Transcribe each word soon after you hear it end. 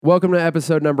Welcome to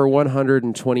episode number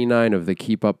 129 of the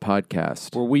Keep Up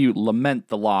Podcast. Where we lament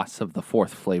the loss of the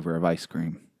fourth flavor of ice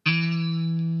cream.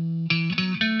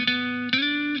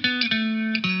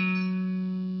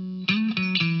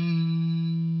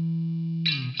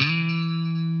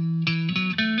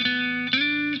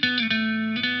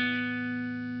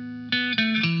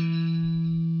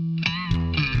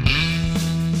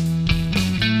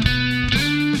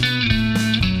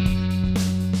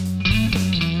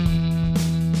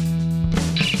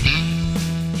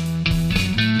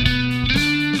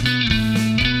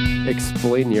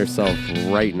 Explain yourself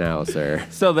right now, sir.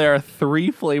 So there are three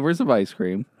flavors of ice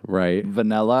cream. Right.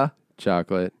 Vanilla,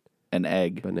 Chocolate, and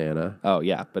egg. banana, Oh,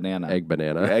 yeah, banana. egg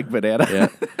banana. Egg banana.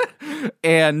 Yeah.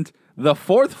 And the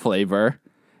fourth flavor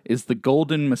is the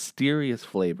golden mysterious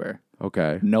flavor.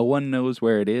 Okay. No one knows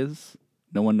where it is.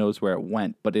 No one knows where it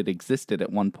went, but it existed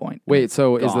at one point. Wait,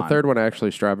 so is the gone. third one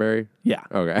actually strawberry? Yeah.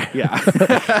 Okay.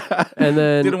 Yeah. And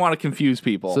then, Didn't want to confuse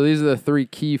people. so these are the three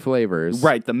key flavors.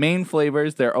 Right, the main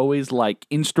flavors, they're always like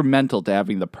instrumental to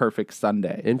having the perfect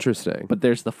sundae. Interesting. But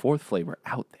there's the fourth flavor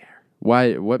out there.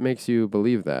 Why? What makes you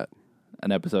believe that?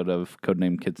 An episode of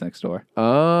Codename Kids Next Door.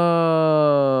 Oh.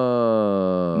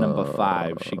 Number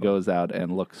 5, she goes out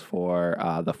and looks for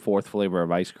the fourth flavor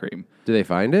of ice cream. Do they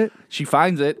find it? She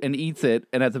finds it and eats it,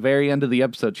 and at the very end of the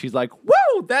episode, she's like,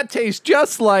 "Whoa, that tastes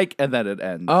just like," and then it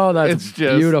ends. Oh, that's It's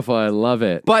just beautiful. I love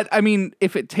it. But, I mean,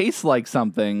 if it tastes like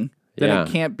something, then Yeah. it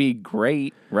can't be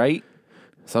great, right?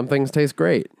 Some things taste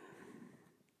great.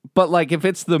 But, like, if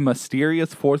it's the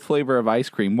mysterious fourth flavor of ice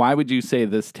cream, why would you say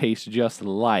this tastes just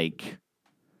like...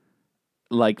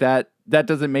 Like, that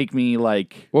doesn't make me,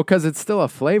 like... Well, because it's still a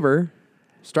flavor.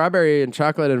 Strawberry and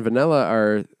chocolate and vanilla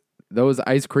are... Those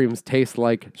ice creams taste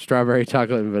like strawberry,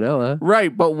 chocolate, and vanilla.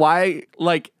 Right, but why...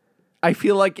 Like, I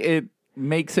feel like it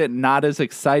makes it not as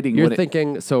exciting. You're when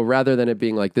thinking, so rather than it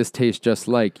being like, this tastes just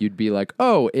like, you'd be like,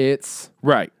 oh, it's...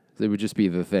 Right, It would just be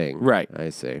the thing. Right. I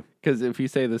see. because if you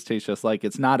say this tastes just like,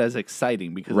 it's not as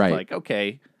exciting because Right. it's like,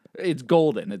 okay, it's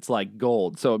golden. It's like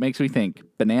gold. So it makes me think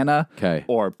banana 'Kay.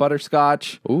 or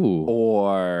butterscotch Ooh.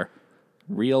 or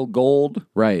real gold.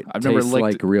 Right. I've never Tastes licked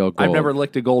like real gold. I've never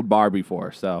licked a gold bar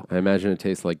before, so I imagine it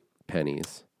tastes like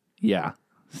pennies. yeah.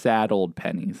 Sad old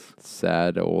pennies.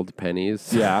 Sad old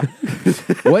pennies. Yeah.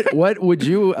 What would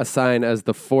you assign as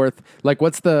the fourth? Like,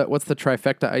 what's the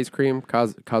trifecta ice cream?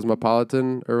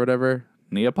 Cosmopolitan or whatever?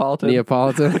 Neapolitan?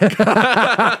 Neapolitan.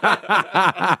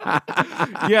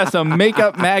 Yes, a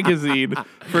makeup magazine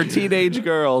for teenage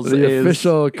girls The is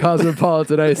official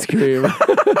Cosmopolitan ice cream.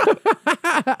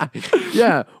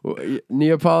 Yeah.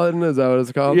 Neapolitan, is that what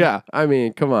it's called? Yeah. I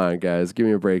mean, come on, guys. Give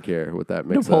me a break here with that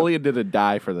mix up. Napoleon didn't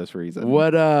die for this reason.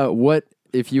 What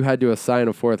if you had to assign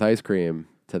a fourth ice cream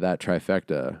to that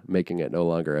trifecta, making it no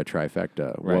longer a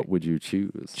trifecta? Right. What would you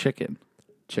choose? Chicken.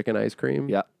 Chicken ice cream?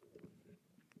 Yeah.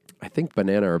 I think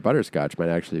banana or butterscotch might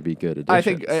actually be good additions. I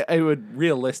think I would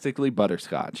realistically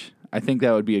butterscotch. I think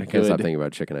that would be a I can't good stop thinking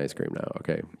about chicken ice cream now.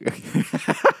 Okay.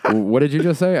 What did you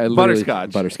just say? I literally-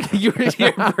 butterscotch. Butterscotch. Your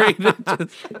brain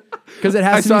just... Because it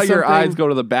has I to saw be your something- eyes go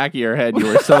to the back of your head. You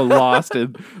were so lost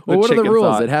in the Well, what are the chicken rules?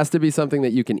 thought. It has to be something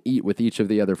that you can eat with each of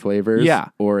the other flavors, Yeah.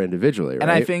 or individually, right?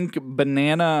 And I think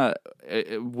banana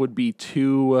would be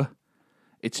too...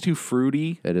 It's too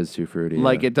fruity. it is too fruity.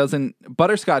 Like yeah. it doesn't...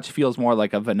 Butterscotch feels more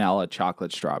like a vanilla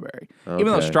chocolate strawberry. Even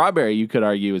though Okay. strawberry, you could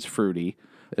argue, is fruity.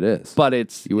 It is. But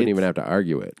it's... You wouldn't it's- even have to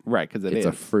argue it. Right, because It's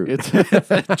a fruit.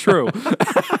 It's true.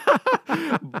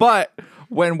 But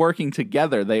when working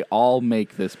together, they all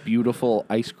make this beautiful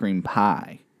ice cream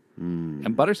pie.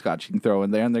 And butterscotch you can throw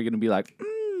in there, and they're going to be like,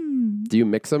 Do you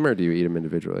mix them or do you eat them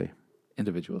individually?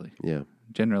 individually. Yeah.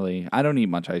 Generally, I don't eat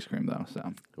much ice cream, though,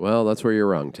 so Well, that's where you're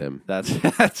wrong, Tim. that's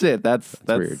it. That's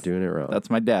Where you're doing it wrong. That's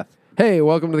my death. Hey,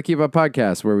 welcome to the Keep Up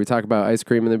Podcast, where we talk about ice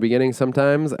cream in the beginning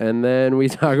sometimes, and then we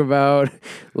talk about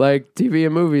like TV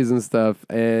and movies and stuff,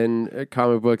 and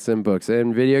comic books and books,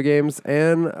 and video games,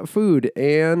 and food,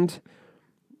 and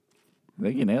I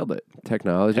think you nailed it.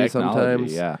 technology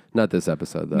sometimes. yeah. Not this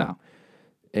episode, though. No.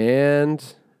 And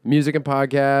music and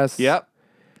podcasts. Yep.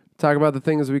 Talk about the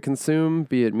things we consume,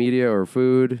 be it media or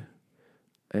food.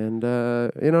 And,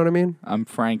 you know what I mean? I'm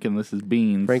Frank, and this is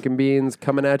Beans. Frank and Beans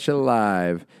coming at you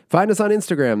live. Find us on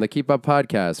Instagram, the Keep Up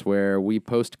Podcast, where we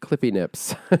post clippy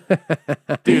nips.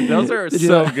 Dude, those are Did you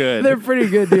so know? good. They're pretty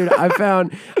good, dude.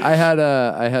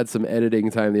 I had some editing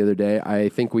time the other day. I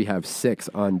think we have 6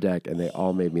 on deck, and they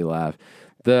all made me laugh.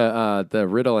 The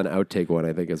riddle and outtake one,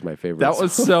 I think, is my favorite. That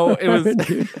was so. It was.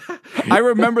 I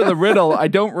remember the riddle. I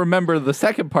don't remember the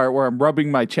second part where I'm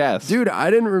rubbing my chest. Dude, I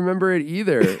didn't remember it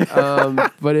either.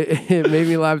 But it made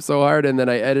me laugh so hard, and then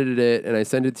I edited it and I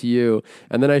sent it to you,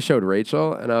 and then I showed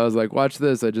Rachel, and I was like, "Watch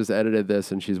this! I just edited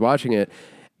this," and she's watching it.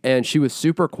 And she was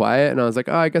super quiet, and I was like,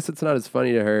 oh, I guess it's not as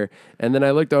funny to her. And then I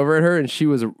looked over at her, and she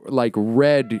was like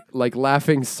red, like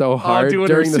laughing so hard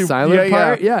during the silent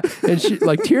part. Yeah. And she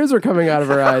like tears were coming out of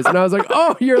her eyes. And I was like,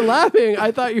 oh, you're laughing.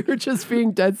 I thought you were just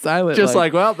being dead silent. Just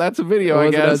like well, that's a video, I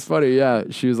guess. That's funny. Yeah.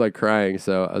 She was like crying.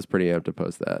 So I was pretty amped to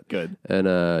post that. Good.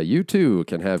 And you too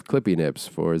can have Clippy Nips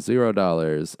for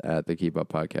 $0 at the Keep Up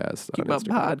Podcast. Keep Up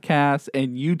Podcast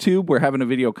and YouTube. We're having a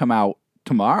video come out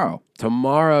tomorrow,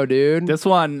 dude. This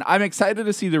one, I'm excited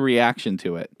to see the reaction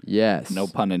to it. Yes. No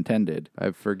pun intended. I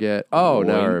forget. Oh,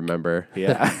 now I remember.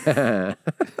 Yeah.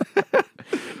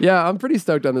 Yeah, I'm pretty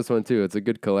stoked on this one, too. It's a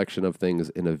good collection of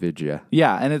things in a vidya.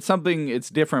 Yeah, and it's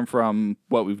different from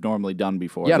what we've normally done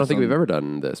before. Yeah, I don't think we've ever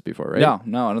done this before, right?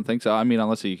 No, I don't think so. I mean,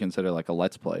 unless you consider like a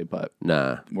Let's Play, but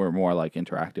we're more like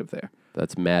interactive there.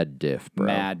 That's mad diff, bro.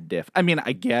 Mad diff. I mean,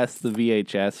 I guess the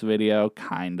VHS video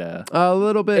kind of a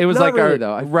little bit. It was not like really,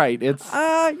 though. Right. It's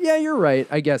yeah, you're right.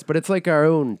 I guess, but it's like our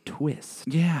own twist.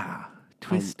 Yeah,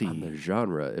 twisty on the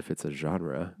genre, if it's a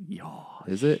genre. Yosh.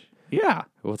 Is it? Yeah.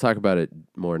 We'll talk about it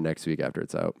more next week after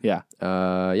it's out. Yeah.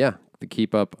 Yeah. The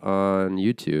Keep Up on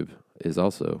YouTube is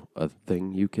also a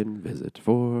thing you can visit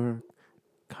for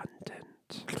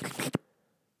content.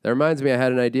 That reminds me, I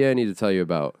had an idea I need to tell you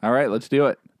about. All right, let's do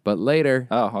it. But later.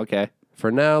 Oh, okay. For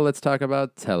now, let's talk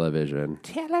about television.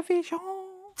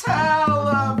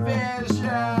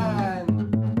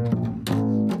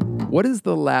 What is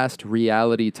the last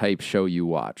reality type show you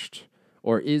watched?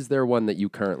 Or is there one that you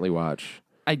currently watch?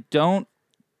 I don't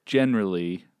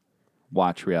generally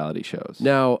watch reality shows.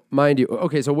 Now, mind you,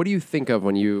 okay, so what do you think of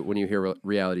when you hear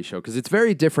reality show? Because it's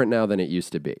very different now than it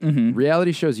used to be. Mm-hmm.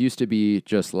 Reality shows used to be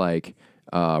just like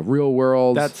Real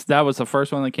World. That was the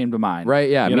first one that came to mind. Right,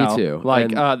 yeah, me too.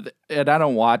 Like, and I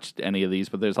don't watch any of these,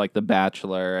 but there's like The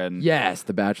Bachelor and... Yes,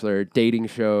 The Bachelor, dating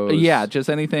shows. Yeah, just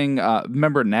anything.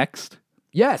 Remember Next?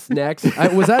 Yes, Next.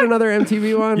 Was that another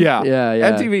MTV one? Yeah.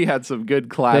 Yeah. MTV had some good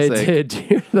classic... They did,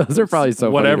 dude. Those are probably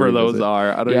so whatever funny those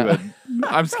are. I don't even...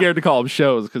 I'm scared to call them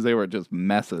shows because they were just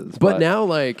messes. But now,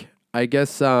 like, I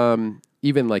guess...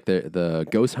 even like the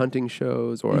ghost hunting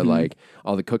shows or like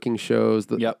all the cooking shows,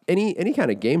 any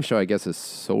kind of game show, I guess, is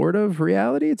sort of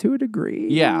reality to a degree.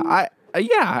 Yeah,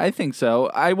 I think so.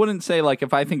 I wouldn't say like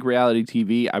if I think reality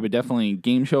TV, I would definitely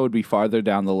game show would be farther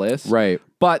down the list. Right.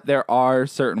 But there are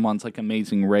certain ones like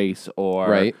Amazing Race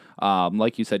or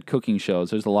like you said, cooking shows.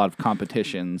 There's a lot of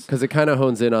competitions because it kind of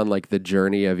hones in on like the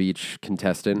journey of each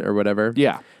contestant or whatever.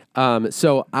 Yeah.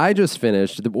 So I just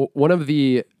finished one of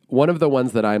the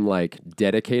ones that I'm like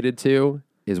dedicated to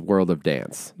is World of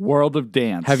Dance. World of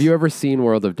Dance. Have you ever seen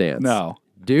World of Dance? No.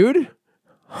 Dude?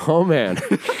 Oh, man.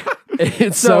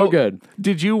 It's so good.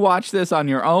 Did you watch this on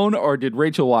your own or did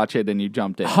Rachel watch it and you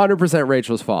jumped in? 100%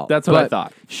 Rachel's fault. That's what I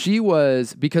thought. She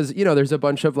was, because, there's a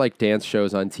bunch of like dance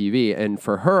shows on TV. And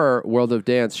for her, World of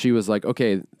Dance, she was like,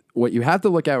 okay, what you have to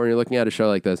look at when you're looking at a show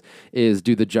like this is,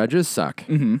 do the judges suck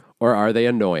or are they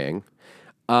annoying?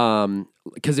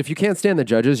 Because if you can't stand the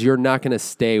judges, you're not going to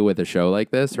stay with a show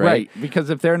like this, right? Right. Because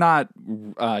if they're not,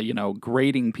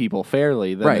 grading people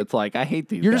fairly, then it's like, I hate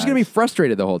these You're guys. just going to be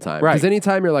frustrated the whole time. Right. Because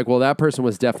anytime you're like, well, that person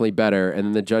was definitely better, and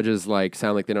then the judges like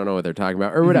sound like they don't know what they're talking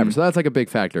about or whatever. So that's like a big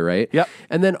factor, right? Yep.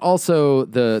 And then also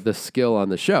the skill on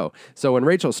the show. So when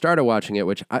Rachel started watching it,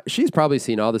 which she's probably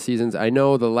seen all the seasons. I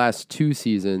know the last 2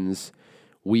 seasons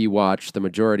we watched the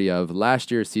majority of. Last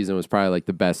year's season was probably like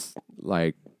the best,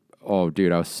 like, oh,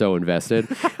 dude, I was so invested.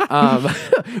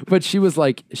 But she was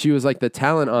like, the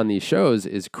talent on these shows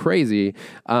is crazy.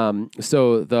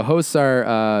 So the hosts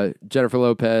are Jennifer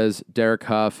Lopez, Derek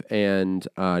Huff, and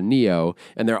Neo,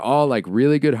 and they're all like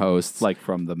really good hosts. Like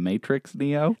from The Matrix,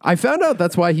 Neo? I found out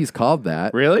that's why he's called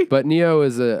that. Really? But Neo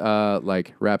is a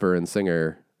like rapper and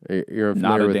singer. You're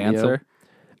not a dancer?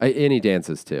 And he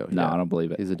dances too. No, I don't believe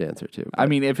it. He's a dancer too. I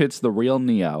mean, if it's the real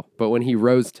Neo. But when he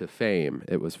rose to fame,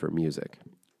 it was for music.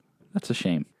 That's a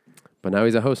shame. But now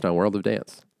he's a host on World of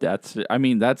Dance. That's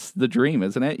the dream,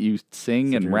 isn't it? You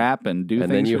sing and rap and do things.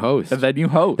 And then you host. And then you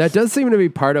host. That does seem to be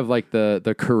part of like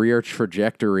the career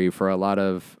trajectory for a lot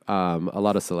of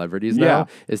celebrities now,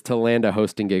 is to land a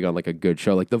hosting gig on like a good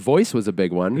show. Like The Voice was a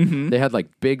big one. They had like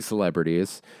big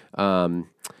celebrities.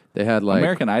 They had like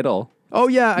American Idol. Oh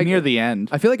yeah. Near the end.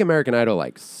 I feel like American Idol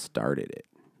like started it.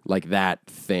 like that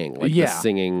thing, like Yeah. the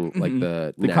singing, like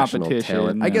the The national competition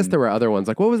talent. I guess and- there were other ones.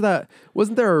 Like what was that?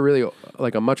 Wasn't there a really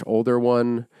like a much older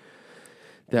one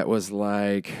that was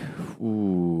like,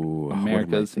 ooh, what am I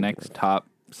America's thinking Next of? Top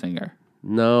Singer.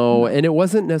 No, and it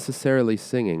wasn't necessarily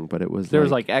singing, but it was. There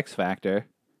was like X Factor.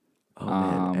 oh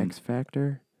man, X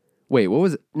Factor. Wait, what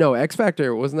was it? No, X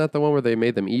Factor, wasn't that the one where they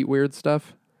made them eat weird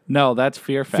stuff? No, that's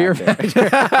Fear Fear Factor.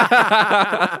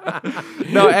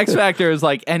 No, X Factor is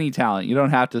like any talent. You don't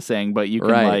have to sing, but you can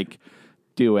Right. like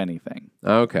do anything.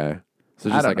 Okay. So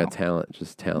I just don't like a know. talent,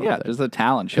 just talent. Yeah, just a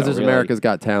talent show. Because there's really. America's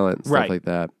Got Talent, stuff Right. like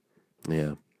that.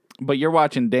 Yeah. But you're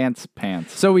watching Dance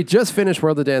Pants. So we just finished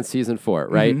World of Dance season 4,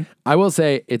 right? I will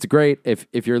say it's great if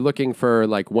you're looking for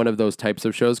like one of those types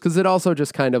of shows, because it also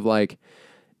just kind of like,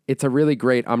 it's a really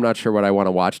great, I'm not sure what I want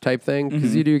to watch type thing,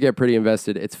 because you do get pretty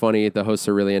invested. It's funny. The hosts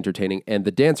are really entertaining, and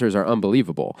the dancers are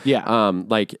unbelievable. Yeah.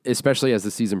 Like, especially as the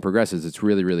season progresses, it's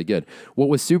really, really good. What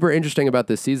was super interesting about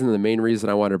this season, and the main reason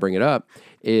I wanted to bring it up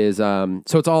is, so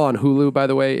it's all on Hulu, by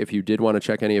the way, if you did want to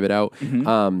check any of it out.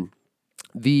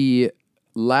 The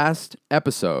last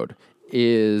episode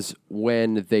is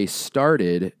when they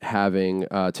started having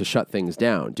to shut things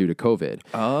down due to COVID.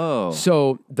 Oh.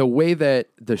 So the way that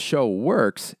the show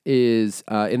works is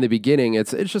in the beginning,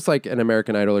 it's just like an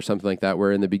American Idol or something like that,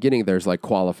 where in the beginning there's like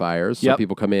qualifiers. So Yep.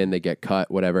 people come in, they get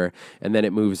cut, whatever. And then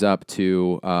it moves up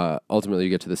to ultimately you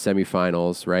get to the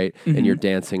semifinals, right? And you're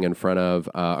dancing in front of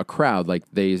a crowd. Like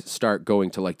they start going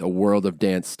to like the World of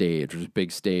Dance stage, which is a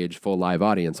big stage, full live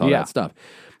audience, all Yeah. that stuff.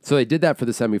 So they did that for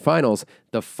the semifinals.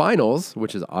 The finals,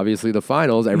 which is obviously the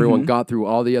finals, everyone got through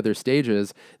all the other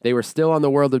stages. They were still on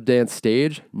the World of Dance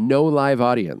stage, no live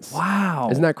audience. Wow.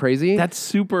 Isn't that crazy?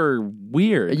 That's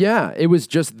weird. Yeah, it was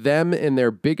just them and their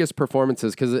biggest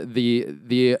performances. Because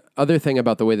the other thing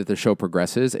about the way that the show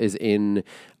progresses is in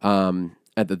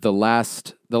at the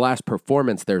last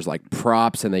performance, there's like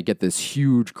props, and they get this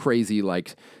huge, crazy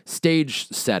like stage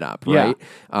setup, right?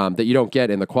 That you don't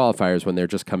get in the qualifiers when they're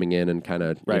just coming in and kind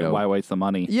of Right. Why waste the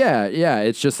money? Yeah.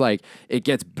 It's just like it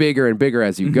gets bigger and bigger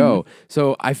as you go.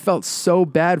 So I felt so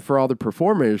bad for all the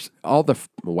performers.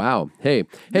 Wow. Hey,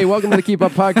 welcome to the Keep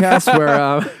Up podcast,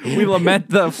 where We lament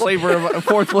the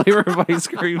fourth flavor of ice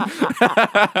cream.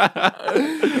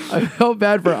 I felt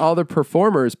bad for all the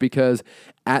performers, because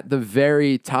at the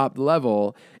very top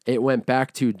level, it went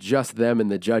back to just them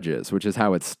and the judges, which is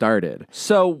how it started.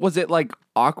 So was it like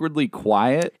awkwardly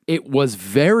quiet? It was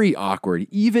very awkward,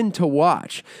 even to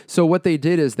watch. So what they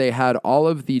did is they had all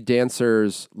of the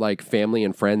dancers, like family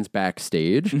and friends,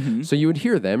 backstage. So you would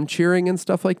hear them cheering and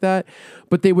stuff like that.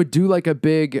 But they would do like a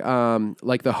big,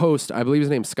 like the host, I believe his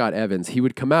name's Scott Evans. He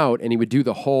would come out and he would do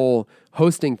the whole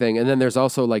hosting thing. And then there's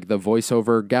also like the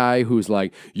voiceover guy who's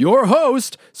like, your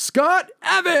host, Scott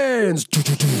Evans.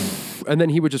 And then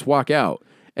he would just walk out.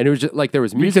 And it was just like there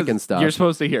was music and stuff. You're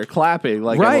supposed to hear clapping,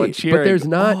 like everyone Right, cheering. but there's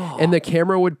not, and the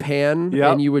camera would pan,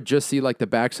 Yep. and you would just see like the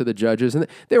backs of the judges, and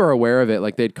they were aware of it.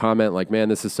 Like they'd comment, like, "Man,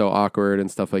 this is so awkward"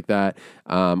 and stuff like that,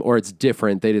 or it's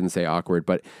different. They didn't say awkward,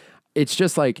 but it's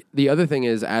just like the other thing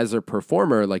is, as a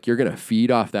performer, like you're gonna feed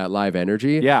off that live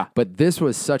energy. Yeah. But this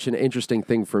was such an interesting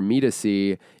thing for me to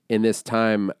see in this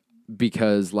time,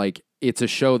 because like it's a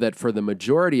show that for the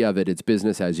majority of it, it's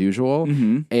business as usual.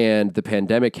 And the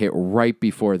pandemic hit right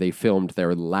before they filmed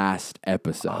their last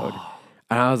episode.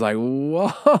 And I was like,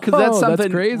 whoa, Because that's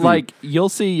something crazy. like you'll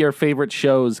see your favorite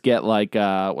shows get like,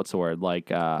 what's the word?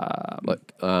 Like,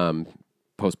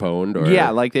 postponed or yeah,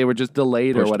 like they were just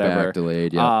delayed or pushed whatever. back,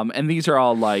 delayed, yeah. And these are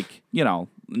all like,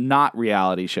 not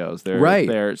reality shows. They're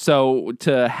Right. So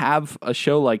to have a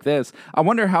show like this, I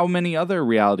wonder how many other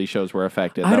reality shows were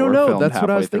affected. I that don't were know. filmed That's what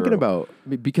I halfway was thinking through. about,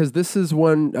 because this is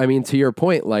one. I mean, to your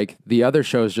point, like the other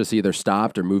shows just either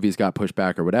stopped or movies got pushed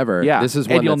back or whatever. Yeah, This is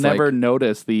one and you'll that's never like,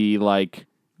 notice the like.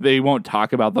 They won't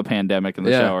talk about the pandemic in the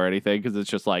Yeah. show or anything because it's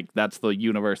just like that's the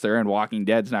universe they're in. Walking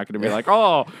Dead's not going to be like,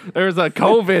 oh, there's a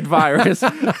COVID virus.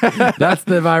 that's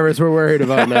the virus we're worried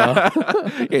about now.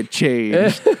 It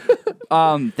changed.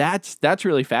 That's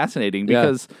really fascinating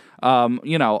because a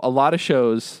lot of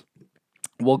shows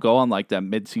will go on like that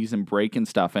mid-season break and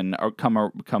stuff, and or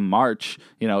come March,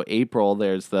 April,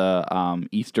 there's the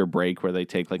Easter break where they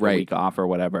take like Right. a week off or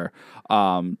whatever.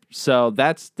 So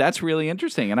that's really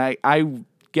interesting, and I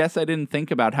guess I didn't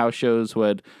think about how shows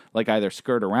would like either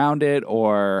skirt around it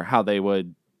or how they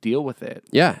would deal with it.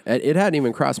 Yeah, it hadn't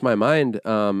even crossed my mind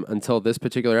until this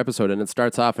particular episode, and it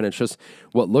starts off, and it's just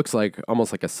what looks like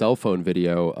almost like a cell phone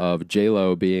video of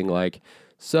J-Lo being like,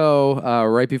 So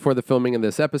right before the filming of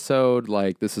this episode,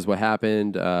 like this is what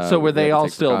happened. So were they all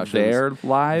still there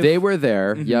live? They were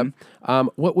there. Yep.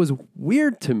 What was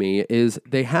weird to me is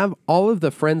they have all of the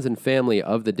friends and family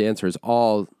of the dancers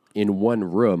all in one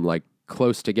room, like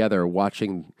close together,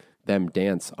 watching them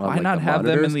dance on. Why like, not the have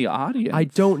them monitors. in the audience? I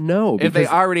don't know. If they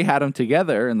already had them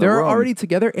together in the they're room. already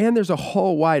together, and there's a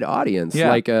whole wide audience, Yeah.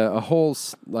 like a whole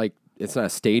like. It's not a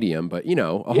stadium, but, you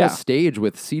know, a whole stage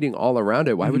with seating all around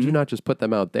it. Why would you not just put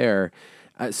them out there?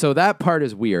 So that part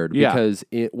is weird because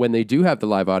when they do have the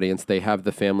live audience, they have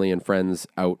the family and friends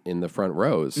out in the front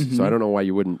rows. So I don't know why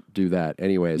you wouldn't do that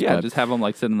anyways. Yeah, but just have them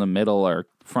like sit in the middle or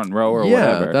front row or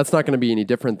whatever. Yeah, that's not going to be any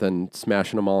different than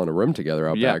smashing them all in a room together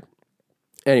out back.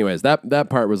 Anyways, that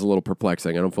part was a little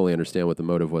perplexing. I don't fully understand what the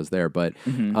motive was there, but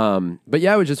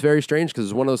yeah, it was just very strange because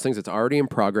it's one of those things that's already in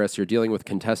progress. You're dealing with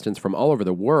contestants from all over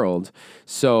the world,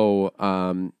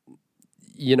 so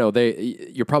you know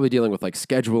you're probably dealing with like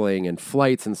scheduling and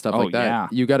flights and stuff like that. Yeah.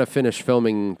 You got to finish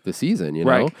filming the season, you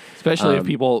know, right? Especially if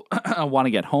people want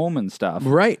to get home and stuff,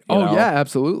 right? You know? Yeah,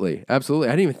 absolutely. I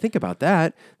didn't even think about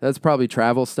that. That's probably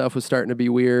travel stuff was starting to be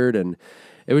weird, and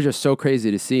it was just so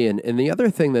crazy to see. And the other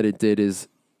thing that it did is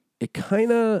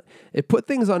it put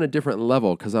things on a different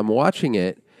level because I'm watching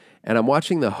it and I'm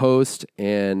watching the host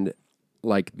and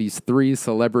like these 3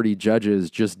 celebrity judges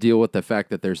just deal with the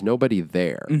fact that there's nobody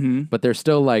there, but they're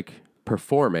still like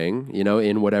performing, you know,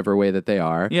 in whatever way that they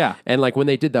are. Yeah. And like when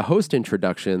they did the host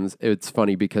introductions, it's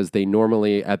funny because they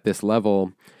normally at this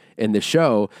level in the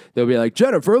show, they'll be like,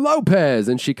 Jennifer Lopez,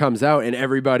 and she comes out and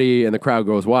everybody in the crowd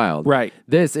goes wild. Right.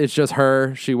 This, it's just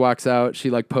her. She walks out,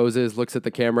 she like poses, looks at the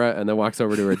camera, and then walks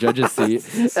over to her judge's seat.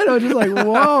 And I was just like,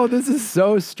 whoa, this is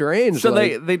so strange. So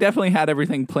like, they definitely had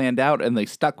everything planned out and they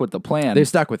stuck with the plan. They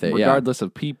stuck with it, regardless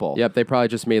of people. Yep, they probably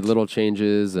just made little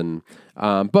changes. And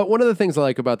but one of the things I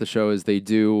like about the show is they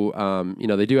do,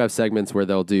 they do have segments where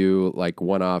they'll do like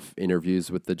one-off interviews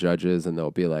with the judges, and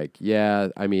they'll be like, yeah,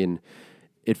 I mean,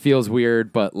 it feels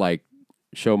weird, but like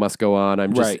show must go on.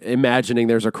 I'm just imagining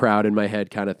there's a crowd in my head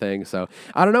kind of thing. So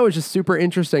I don't know. It's just super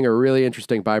interesting, a really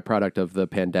interesting byproduct of the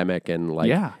pandemic and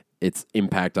like its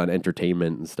impact on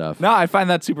entertainment and stuff. No, I find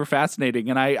that super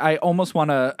fascinating. And I almost want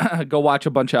to go watch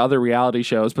a bunch of other reality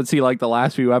shows, but see like the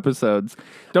last few episodes.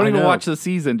 Don't even watch the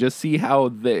season. Just see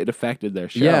how it affected their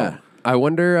show. Yeah. I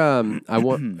wonder,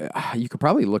 you could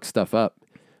probably look stuff up.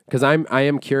 Because I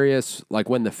am curious, like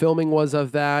when the filming was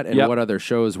of that, and what other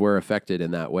shows were affected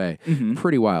in that way.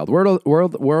 Pretty wild.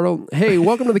 World. Hey,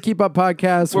 welcome to the Keep Up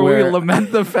Podcast, where we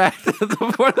lament the fact that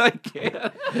the more I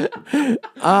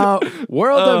can.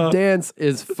 World of Dance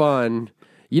is fun.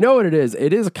 You know what it is?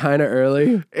 It is kind of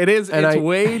early. It is. And it's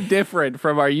way different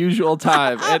from our usual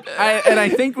time. And I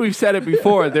think we've said it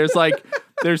before. There's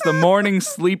the morning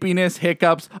sleepiness,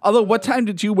 hiccups. Although, what time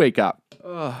did you wake up?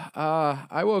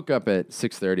 I woke up at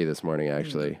 6:30 this morning,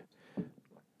 actually.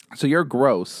 So you're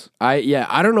gross. I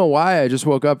don't know why. I just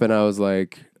woke up and I was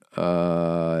like,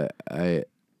 I'm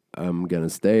gonna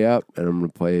stay up and I'm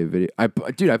gonna play video. I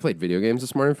played video games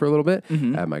this morning for a little bit.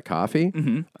 I had my coffee.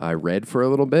 I read for a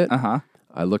little bit.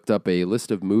 I looked up a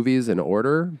list of movies in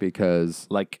order because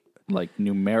like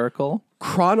numerical,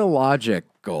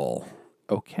 chronological.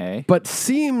 Okay. But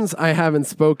seems I haven't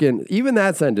spoken, even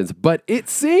that sentence, but it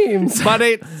seems. But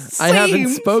it seems. I haven't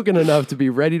spoken enough to be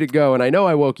ready to go. And I know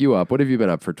I woke you up. What have you been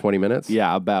up for, 20 minutes?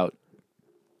 Yeah, about.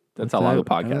 That's how long the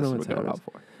podcast has been going on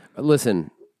for.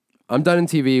 Listen, I'm done in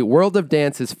TV. World of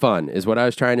Dance is fun, is what I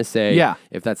was trying to say. Yeah.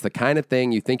 If that's the kind of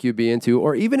thing you think you'd be into,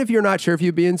 or even if you're not sure if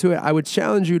you'd be into it, I would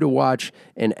challenge you to watch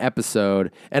an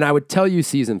episode, and I would tell you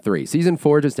season 3. Season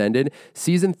 4 just ended.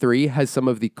 Season 3 has some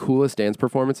of the coolest dance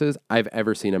performances I've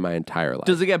ever seen in my entire life.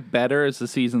 Does it get better as the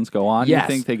seasons go on? Yes. You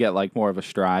think they get like more of a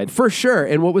stride? For sure.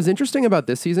 And what was interesting about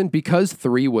this season, because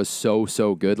 3 was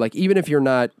so good, like even if you're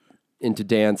not into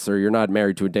dance or you're not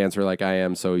married to a dancer like I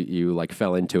am, so you like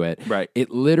fell into it. Right.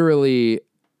 It literally,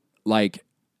 like,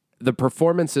 the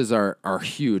performances are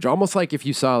huge. Almost like if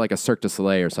you saw like a Cirque du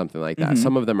Soleil or something like that.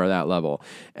 Some of them are that level.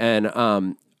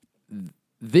 And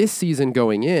this season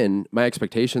going in, my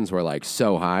expectations were like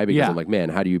so high because I'm like, man,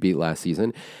 how do you beat last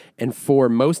season? And for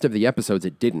most of the episodes,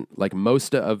 it didn't. Like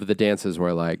most of the dances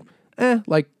were like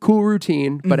cool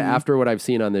routine. But after what I've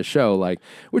seen on this show, like,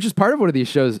 which is part of what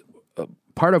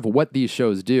these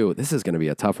shows do, this is going to be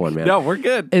a tough one, man. No, we're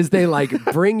good. Is they like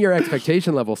bring your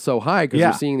expectation level so high because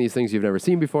you're seeing these things you've never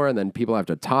seen before, and then people have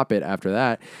to top it after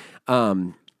that.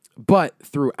 But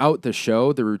throughout the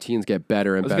show, the routines get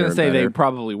better and better. I was going to say they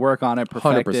probably work on it,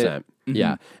 perfect 100%. It.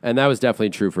 Yeah, and that was definitely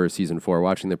true for season 4.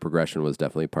 Watching the progression was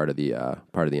definitely part of the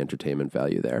entertainment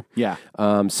value there. Yeah.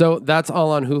 So that's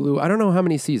all on Hulu. I don't know how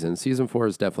many seasons. Season 4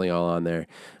 is definitely all on there.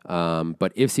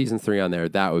 But if season 3 on there,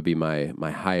 that would be my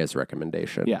highest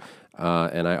recommendation. Yeah.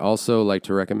 And I also like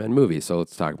to recommend movies. So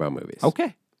let's talk about movies.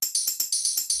 Okay.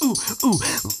 Ooh,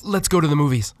 let's go to the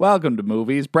movies. Welcome to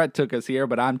movies. Brett took us here,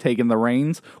 but I'm taking the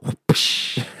reins.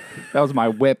 That was my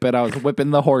whip, and I was whipping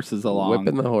the horses along.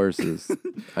 Whipping the horses.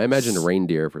 I imagined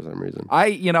reindeer for some reason.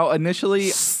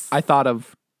 Initially, I thought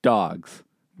of dogs,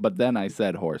 but then I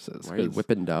said horses. Why are you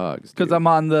whipping dogs? Because I'm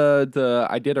on the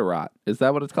Iditarod. Is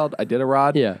that what it's called?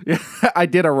 Iditarod? Yeah.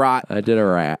 Iditarod. I did a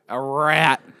rat. A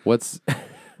rat.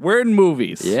 We're in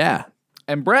movies. Yeah.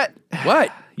 And Brett.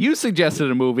 What? You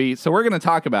suggested a movie, so we're going to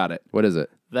talk about it. What is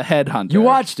it? The Headhunter. You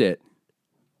watched it.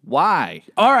 Why?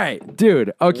 All right,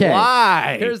 dude. Okay.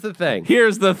 Why? Here's the thing.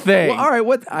 Well, all right,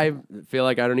 what I feel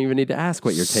like I don't even need to ask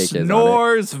what your take is on it.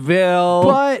 Snoresville.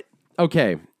 But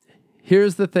okay,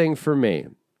 here's the thing for me.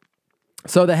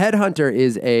 So the Headhunter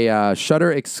is a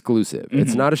Shudder exclusive. Mm-hmm.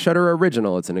 It's not a Shudder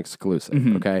original. It's an exclusive.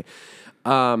 Mm-hmm. Okay.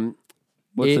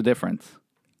 What's the difference?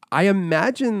 I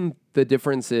imagine the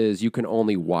difference is you can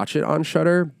only watch it on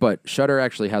Shudder, but Shudder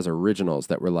actually has originals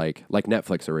that were like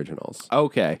Netflix originals.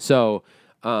 Okay. So,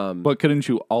 but couldn't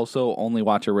you also only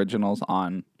watch originals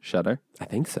on Shudder? I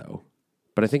think so.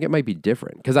 But I think it might be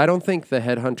different because I don't think the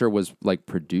Headhunter was like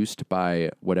produced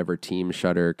by whatever team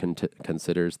Shudder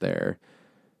considers their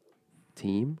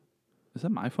team. Is that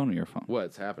my phone or your phone?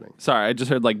 What's happening? Sorry, I just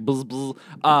heard like buzz buzz.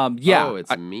 Yeah. Oh,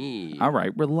 it's me. All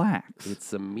right, relax.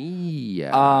 It's a me.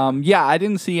 Yeah, I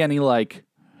didn't see any like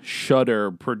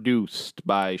Shudder produced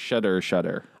by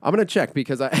Shudder. I'm gonna check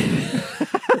because I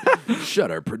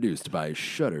Shudder produced by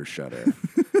Shudder.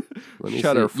 Let me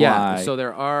Shutterfly. See. Yeah. So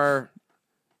there are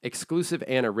exclusive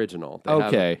and original.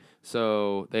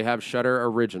 So they have Shudder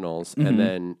originals and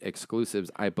then exclusives.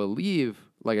 I believe,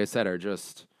 like I said, are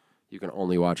just. You can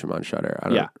only watch them on Shudder.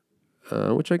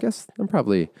 Which I guess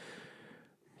probably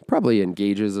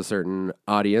engages a certain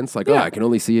audience. Like, I can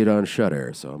only see it on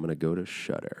Shudder, so I'm going to go to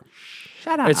Shudder.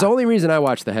 Shut up. It's the only reason I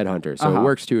watch The Headhunter, so it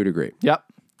works to a degree. Yep.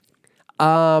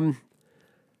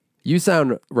 You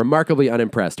sound remarkably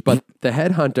unimpressed, but The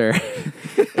Headhunter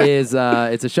is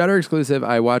it's a Shudder exclusive.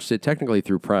 I watched it technically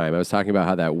through Prime. I was talking about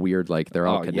how that weird, like they're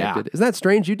all connected. Yeah. Isn't that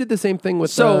strange? You did the same thing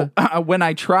with when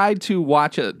I tried to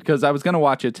watch it, because I was going to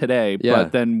watch it today,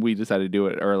 but then we decided to do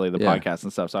it early, the podcast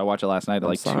and stuff. So I watched it last night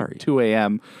at 2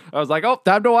 a.m. I was like,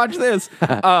 time to watch this.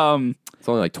 It's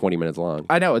only like 20 minutes long.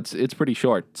 I know, it's pretty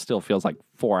short. It still feels like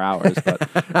 4 hours.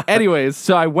 But anyways,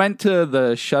 so I went to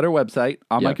the Shudder website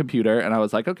on my computer, and I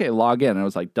was like, okay, log in. And I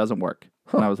was like, doesn't work.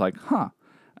 And I was like,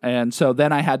 And so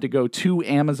then I had to go to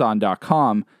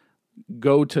Amazon.com,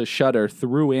 go to Shudder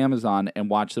through Amazon, and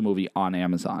watch the movie on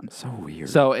Amazon. So weird.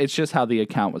 So it's just how the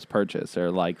account was purchased,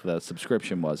 or like the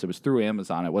subscription was. It was through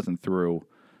Amazon. It wasn't through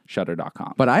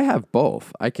Shudder.com. But I have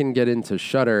both. I can get into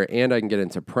Shudder and I can get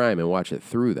into Prime and watch it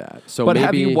through that. So but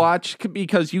have you watched,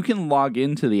 because you can log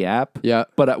into the app. Yeah.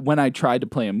 But when I tried to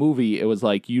play a movie, it was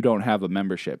like, you don't have a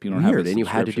membership. You don't have a and you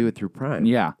had to do it through Prime.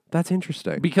 Yeah. That's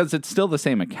interesting. Because it's still the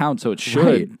same account, so it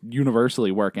should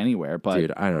universally work anywhere. But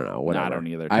dude, I don't know. Whatever. I don't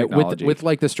either. Technology. With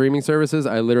like the streaming services,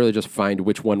 I literally just find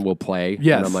which one will play.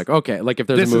 Yes. And I'm like, okay, like if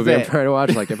there's a movie I'm trying to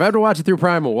watch, like if I have to watch it through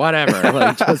Prime, whatever.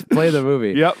 Like just play the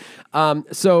movie. Yep.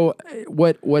 So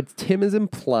what Tim is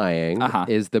implying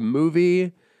is the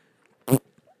movie.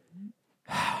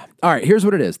 All right, here's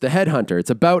what it is. The Headhunter.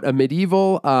 It's about a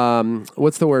medieval,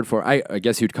 what's the word for? I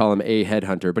guess you'd call him a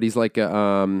headhunter, but he's like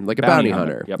a bounty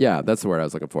hunter. Yep. Yeah, that's the word I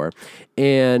was looking for.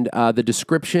 And the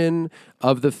description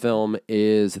of the film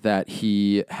is that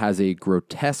he has a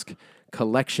grotesque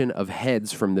collection of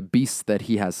heads from the beasts that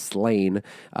he has slain,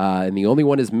 and the only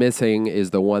one is missing is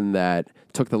the one that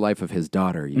took the life of his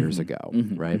daughter years ago,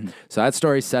 right? So that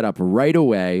story's set up right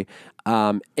away.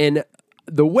 And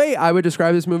the way I would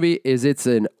describe this movie is it's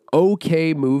an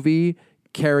okay movie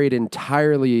carried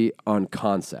entirely on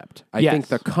concept. I think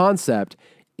the concept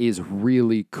is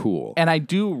really cool. And I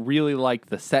do really like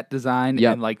the set design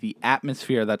and like the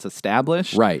atmosphere that's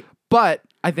established. Right. But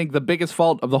I think the biggest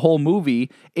fault of the whole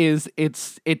movie is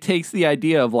it takes the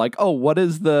idea of like, what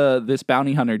does this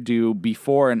bounty hunter do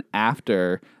before and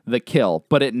after the kill?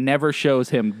 But it never shows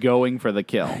him going for the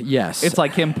kill. Yes. It's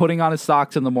like him putting on his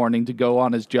socks in the morning to go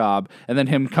on his job, and then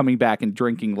him coming back and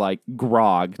drinking like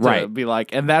grog to be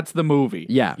like, and that's the movie.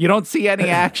 Yeah. You don't see any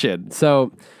action.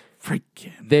 So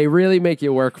freaking they really make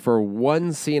you work for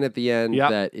one scene at the end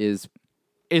that is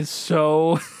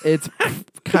so it's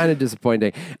kind of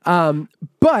disappointing.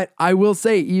 But I will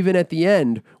say, even at the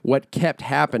end, what kept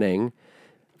happening,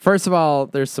 first of all,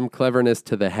 there's some cleverness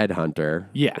to the headhunter.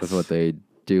 Yes. With what they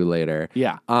do later.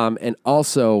 Yeah. And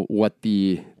also what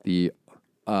the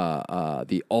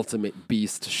ultimate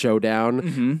beast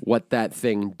showdown, what that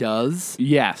thing does.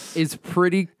 Yes. Is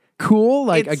pretty cool.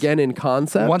 Like, It's- again, in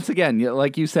concept. Once again,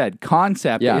 like you said,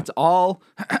 concept. Yeah. It's all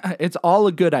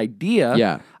a good idea.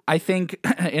 Yeah. I think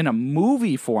in a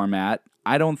movie format,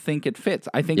 I don't think it fits.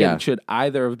 I think Yeah. it should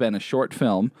either have been a short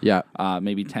film, Yeah.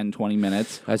 maybe 10, 20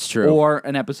 minutes. That's true. Or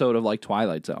an episode of like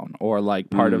Twilight Zone, or like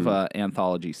part of an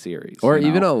anthology series. Or you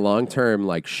even know? a long-term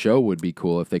like show would be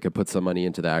cool if they could put some money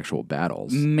into the actual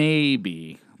battles.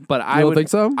 Maybe. But I don't would think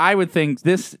so? I would think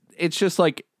this, it's just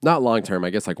like, Not long-term. I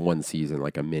guess like one season,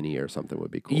 like a mini or something would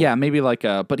be cool. yeah, maybe like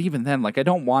but even then, like I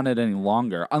don't want it any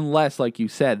longer unless, like you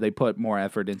said, they put more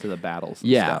effort into the battles.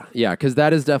 And stuff. Yeah, because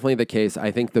that is definitely the case. I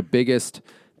think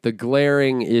the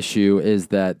glaring issue is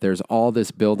that there's all this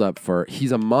buildup for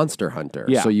he's a monster hunter.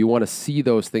 Yeah. So you want to see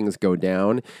those things go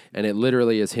down, and it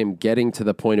literally is him getting to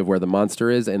the point of where the monster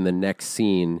is, and the next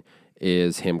scene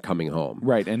is him coming home.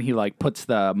 Right, and he like puts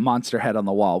the monster head on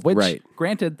the wall, which, Right.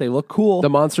 granted, they look cool. The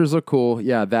monsters look cool.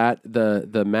 Yeah,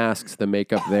 the masks, the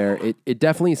makeup there. It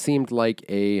definitely seemed like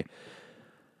an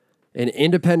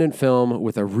independent film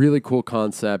with a really cool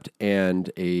concept and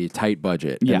a tight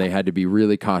budget. Yeah. And they had to be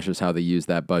really cautious how they used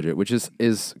that budget, which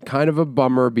is kind of a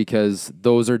bummer because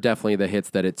those are definitely the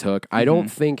hits that it took. I don't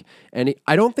think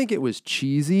it was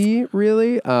cheesy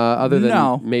really, other than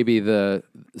No. maybe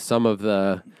some of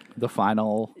the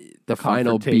final beast.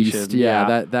 confrontation,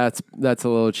 Yeah, that's a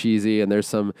little cheesy, and there's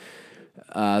some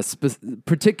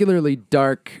particularly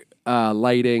dark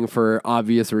lighting for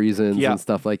obvious reasons Yeah. and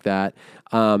stuff like that.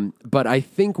 But I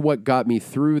think what got me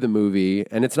through the movie,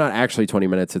 and it's not actually 20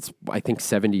 minutes, it's I think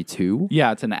 72.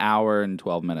 Yeah, it's an hour and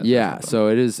 12 minutes. or Yeah, something. so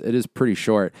it is pretty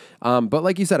short. But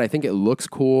like you said, I think it looks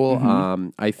cool.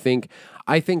 I think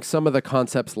some of the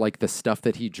concepts, like the stuff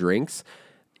that he drinks,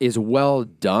 is well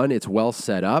done. It's well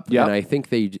set up, Yep. and I think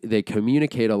they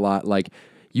communicate a lot. Like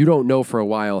you don't know for a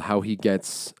while how he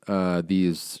gets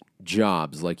these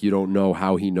jobs. Like you don't know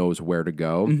how he knows where to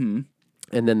go.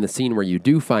 And then the scene where you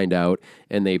do find out,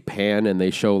 and they pan and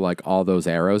they show like all those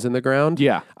arrows in the ground.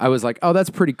 Yeah. I was like, oh, that's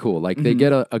pretty cool. Like they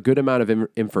get a good amount of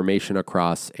information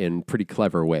across in pretty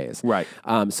clever ways. Right.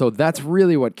 So that's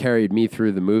really what carried me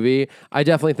through the movie. I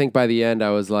definitely think by the end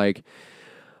I was like,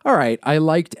 all right, I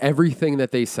liked everything that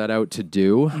they set out to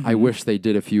do. I wish they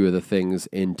did a few of the things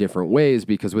in different ways,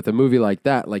 because with a movie like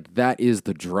that is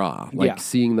the draw. Like Yeah.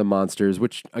 seeing the monsters,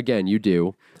 which again, you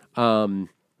do.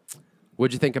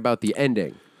 What'd you think about the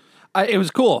ending? It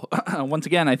was cool. Once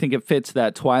again, I think it fits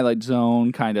that Twilight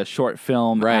Zone kind of short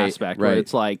film Right, aspect, where right.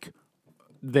 it's like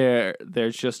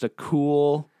there's just a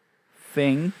cool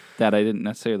thing that I didn't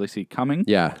necessarily see coming.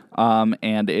 Yeah.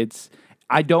 And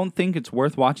I don't think it's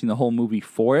worth watching the whole movie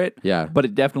for it. Yeah. But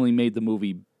it definitely made the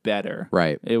movie better.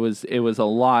 Right. It was a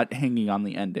lot hanging on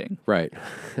the ending. Right.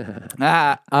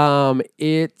 Ah,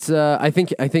 I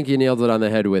think you nailed it on the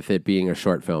head with it being a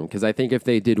short film, because I think if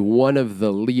they did one of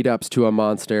the lead ups to a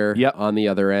monster Yep. on the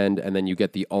other end, and then you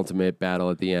get the ultimate battle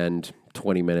at the end,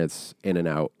 20 minutes in and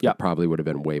out, Yep. it probably would have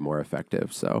been way more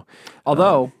effective. So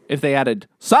although if they added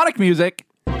Sonic music,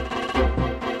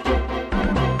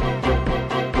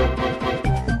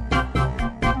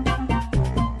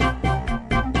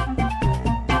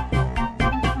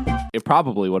 it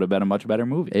probably would have been a much better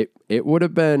movie. it would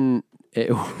have been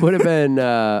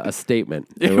a statement.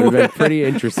 It would have been pretty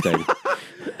interesting.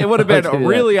 It would have I'll tell been you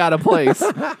really out of place.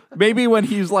 Maybe when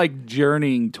he's like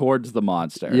journeying towards the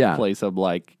monster. Yeah. Place of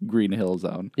like Green Hill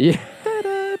Zone. Yeah.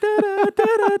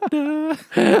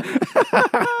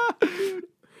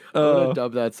 I'm gonna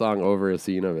dub that song over a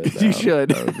scene of it. You now. should.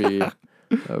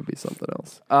 That would be something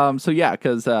else. So yeah,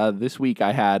 because this week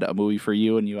I had a movie for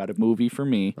you and you had a movie for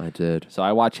me. I did. So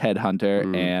I watched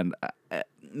Headhunter and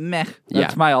meh. That's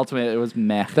Yeah. my ultimate. It was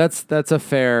meh. That's a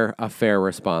fair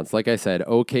response. Like I said,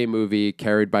 okay movie,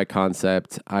 carried by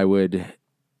concept. I feel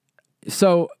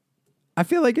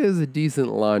like it was a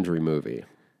decent laundry movie.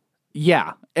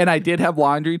 Yeah, and I did have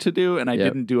laundry to do, and I Yep.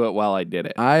 didn't do it while I did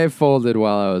it. I folded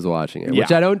while I was watching it, which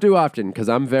Yeah. I don't do often because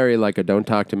I'm very like a don't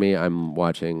talk to me. I'm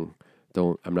watching.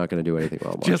 I'm not going to do anything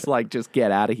while I'm watching. Just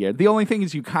get out of here. The only thing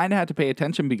is you kind of have to pay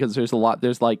attention because there's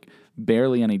like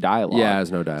barely any dialogue. Yeah,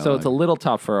 there's no dialogue. So it's a little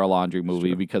tough for a laundry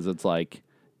movie because it's like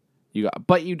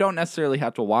but you don't necessarily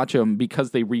have to watch them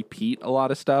because they repeat a lot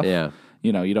of stuff. Yeah.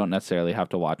 You know, you don't necessarily have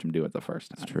to watch them do it the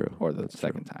first time. true. Or the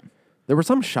second time. There were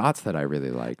some shots that I really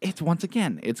liked. It's once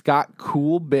again, it's got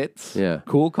cool bits. Yeah.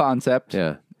 Cool concept.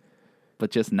 Yeah.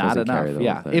 but just not Doesn't carry enough. the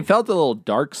Yeah, whole thing. it felt a little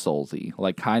Dark Soulsy,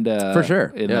 like kind of For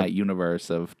sure, in yeah. that universe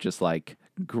of just like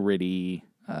gritty.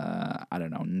 I don't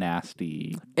know,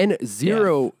 nasty. And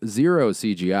zero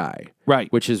CGI.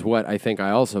 Right. Which is what I think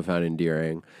I also found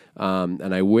endearing.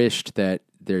 And I wished that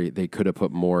they could have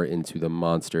put more into the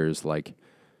monsters, like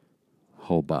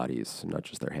whole bodies, not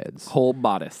just their heads. Whole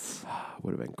bodice.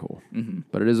 Would have been cool.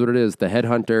 But it is what it is. The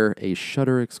Headhunter, a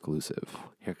Shudder exclusive.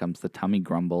 Here comes the tummy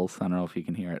grumbles. I don't know if you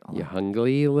can hear it. Hold You on.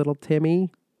 hungry, little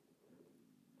Timmy?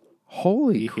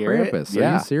 Holy You hear it? Krampus. Are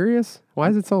Yeah. you serious? Why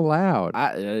is it so loud?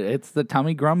 It's the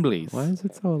tummy grumblies. Why is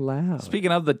it so loud?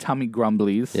 Speaking of the tummy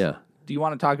grumblies, Yeah. do you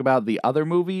want to talk about the other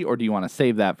movie or do you want to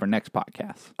save that for next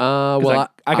podcast? 'Cause Well,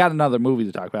 I got another movie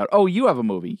to talk about. Oh, you have a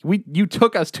movie. You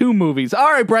took us 2 movies. All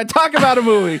right, Brett, talk about a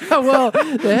movie. well, The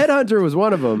Headhunter was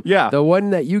one of them. Yeah. The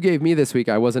one that you gave me this week,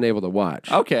 I wasn't able to watch.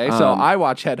 Okay, so I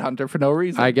watched Headhunter for no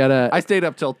reason. I stayed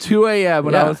up till 2 a.m.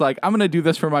 and I Yeah. was like, I'm going to do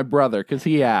this for my brother because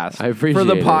he asked I appreciate for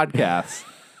the it. podcast.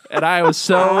 And I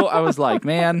was like,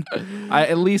 man,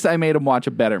 at least I made him watch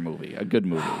a better movie, a good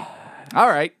movie. All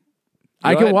right.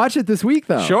 I Go can ahead. watch it this week,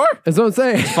 though. Sure. That's what I'm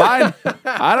saying. Fine.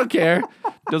 I don't care.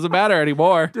 Doesn't matter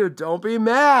anymore. Dude, don't be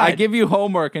mad. I give you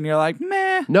homework and you're like,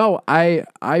 meh. No, I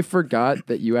forgot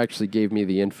that you actually gave me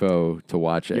the info to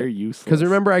watch it. You're useless. Because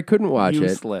remember, I couldn't watch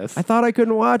Useless. it. I thought I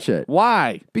couldn't watch it.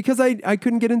 Why? Because I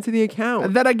couldn't get into the account.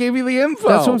 And then I gave you the info.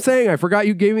 That's what I'm saying. I forgot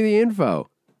you gave me the info.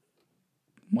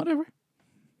 Whatever.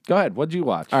 Go ahead. What'd you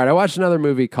watch? All right, I watched another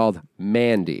movie called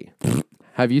Mandy.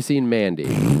 Have you seen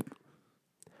Mandy?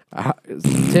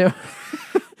 Tim,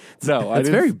 No, it's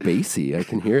very bassy. I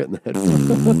can hear it in the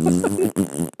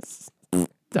headphones.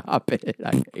 Stop it.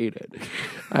 I hate it.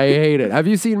 I hate it. Have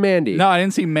you seen Mandy? No, I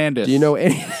didn't see Mandis. Do you know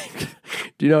anything?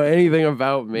 Do you know anything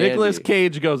about Mandy? Nicolas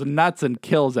Cage goes nuts and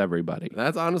kills everybody.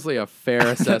 That's honestly a fair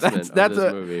assessment of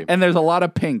this movie. And there's a lot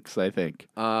of pinks, I think.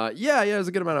 Yeah, there's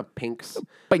a good amount of pinks.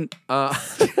 Pink. Let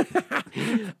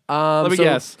Let me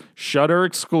guess. Shudder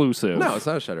exclusive. No, it's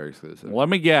not a Shudder exclusive. Let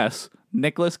me guess.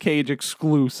 Nicolas Cage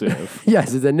exclusive.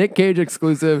 Yes, it's a Nick Cage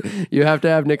exclusive. You have to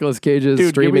have Nicolas Cage's Dude, give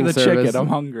streaming me the service. chicken. I'm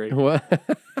hungry. What?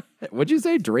 What'd you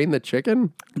say? Drain the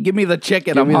chicken? Give me the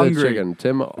chicken. Give I'm me hungry. the chicken.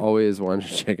 Tim always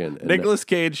wants chicken. And Nicolas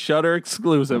Cage Shudder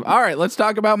exclusive. All right, let's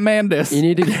talk about Mandis. you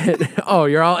need to get. Oh,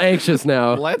 you're all anxious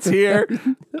now. Let's hear.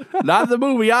 Not the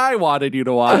movie I wanted you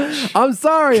to watch. I'm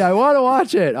sorry. I want to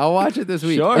watch it. I'll watch it this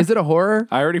week. Sure. Is it a horror?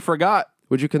 I already forgot.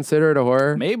 Would you consider it a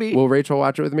horror? Maybe. Will Rachel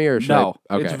watch it with me or should No,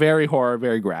 I? Okay. it's very horror,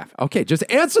 very graphic. Okay, just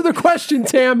answer the question,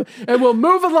 Tim, and we'll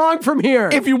move along from here.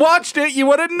 If you watched it, you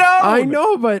would have known. I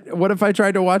know, but what if I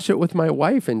tried to watch it with my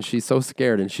wife and she's so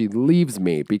scared and she leaves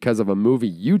me because of a movie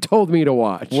you told me to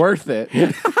watch? Worth it.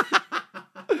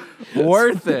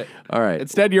 Worth it. All right.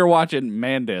 Instead, you're watching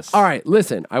Mandis. All right,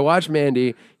 listen. I watched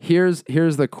Mandy. Here's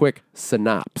the quick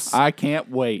synopsis. I can't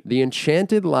wait. The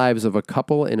enchanted lives of a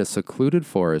couple in a secluded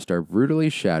forest are brutally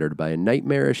shattered by a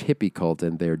nightmarish hippie cult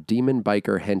and their demon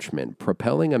biker henchmen,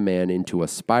 propelling a man into a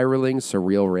spiraling,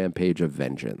 surreal rampage of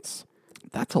vengeance.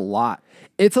 That's a lot.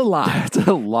 It's a lot. That's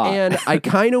a lot. And I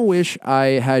kind of wish I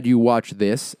had you watch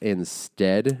this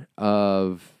instead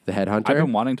of The Headhunter. I've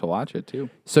been wanting to watch it too.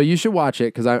 So you should watch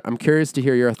it because I'm curious to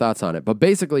hear your thoughts on it. But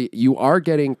basically, you are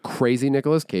getting crazy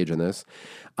Nicolas Cage in this.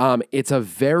 It's a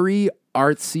very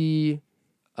artsy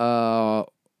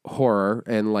horror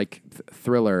and like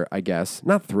thriller, I guess.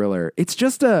 Not thriller. It's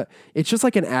just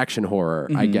like an action horror,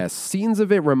 I guess. Scenes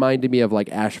of it reminded me of like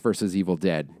Ash versus Evil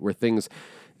Dead, where things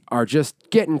are just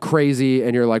getting crazy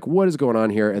and you're like, what is going on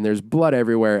here? And there's blood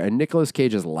everywhere and Nicolas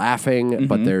Cage is laughing,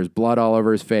 but there's blood all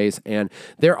over his face. And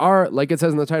there are, like it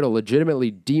says in the title,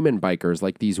 legitimately demon bikers,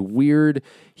 like these weird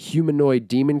humanoid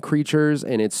demon creatures.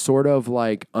 And it's sort of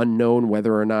like unknown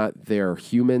whether or not they're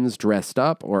humans dressed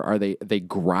up or are they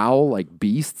growl like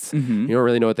beasts. You don't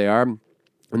really know what they are. And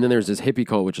then there's this hippie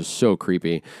cult, which is so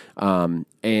creepy.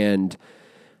 And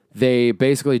they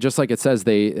basically, just like it says,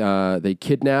 they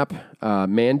kidnap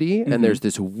Mandy, and there's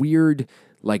this weird,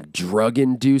 like,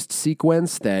 drug-induced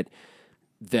sequence that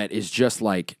is just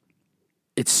like,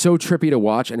 it's so trippy to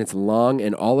watch, and it's long,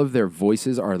 and all of their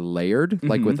voices are layered,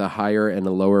 like with a higher and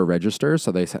a lower register,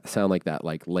 so they sound like that,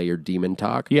 like, layered demon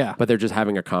talk. Yeah. But they're just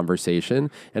having a conversation,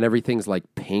 and everything's, like,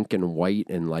 pink and white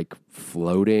and, like,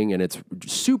 floating, and it's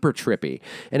super trippy.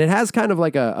 And it has kind of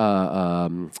like a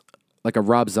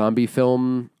Rob Zombie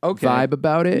film vibe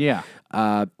about it. Yeah.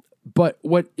 But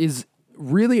what is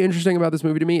really interesting about this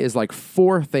movie to me is like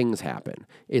 4 things happen.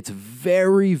 It's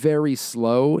very, very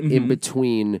slow in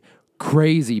between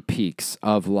crazy peaks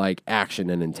of like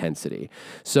action and intensity.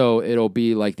 So it'll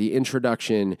be like the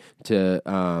introduction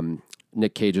to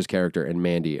Nick Cage's character and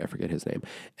Mandy, I forget his name.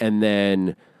 And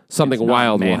then something It's not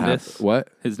wild will Mandus? happen. What?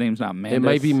 His name's not Mandus. It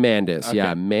might be Mandus. Okay.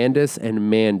 Yeah, Mandus and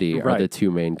Mandy are Right. the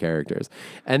two main characters.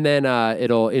 And then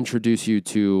it'll introduce you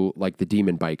to like the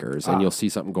demon bikers, and you'll see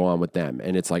something go on with them.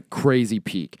 And it's like crazy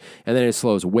peak. And then it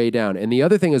slows way down. And the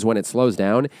other thing is when it slows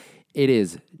down, it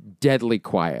is deadly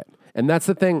quiet. And that's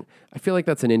the thing. I feel like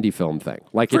that's an indie film thing.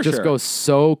 Like it just sure. goes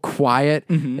so quiet,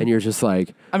 and you're just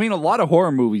like, I mean, a lot of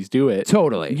horror movies do it.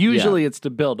 Totally, Usually it's to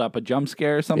build up a jump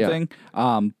scare or something.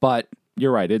 But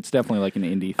you're right. It's definitely like an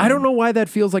indie thing. I don't know why that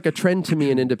feels like a trend to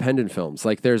me in independent films.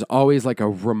 Like there's always like a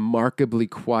remarkably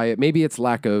quiet, maybe it's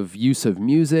lack of use of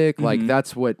music. Like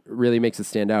that's what really makes it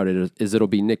stand out is it'll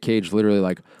be Nick Cage literally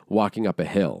like walking up a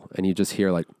hill and you just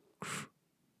hear like,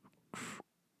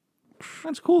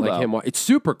 That's cool, like though. him. It's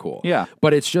super cool. Yeah.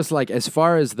 But it's just like, as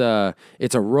far as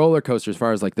it's a roller coaster as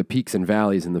far as like the peaks and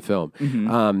valleys in the film.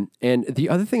 And the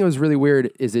other thing that was really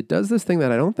weird is it does this thing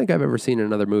that I don't think I've ever seen in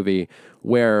another movie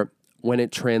where when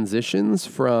it transitions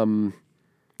from,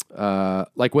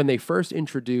 like when they first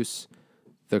introduce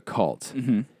the cult,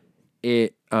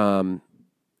 it,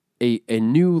 a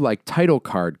new like title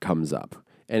card comes up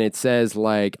and it says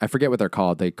like, I forget what they're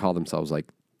called. They call themselves like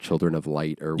Children of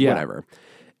Light or whatever.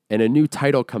 And a new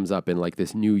title comes up in like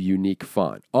this new unique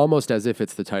font, almost as if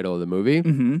it's the title of the movie.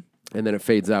 And then it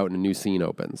fades out and a new scene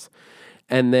opens.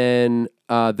 And then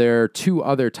there are two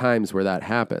other times where that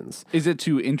happens. Is it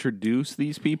to introduce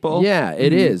these people? Yeah,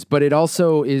 it is. But it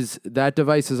also is, that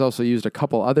device is also used a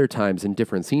couple other times in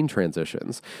different scene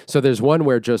transitions. So there's one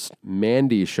where just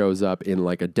Mandy shows up in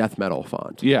like a death metal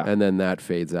font. Yeah. And then that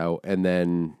fades out. And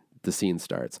then the scene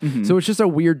starts. So it's just a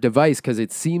weird device because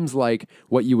it seems like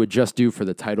what you would just do for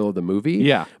the title of the movie.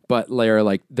 Yeah. But there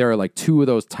are like two of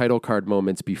those title card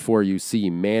moments before you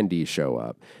see Mandy show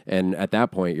up. And at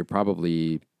that point, you're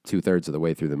probably 2/3 of the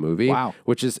way through the movie. Wow.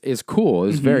 Which is cool.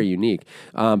 It's very unique.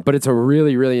 But it's a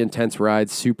really, really intense ride,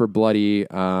 super bloody,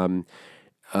 a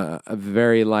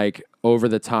very like over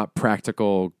the top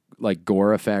practical like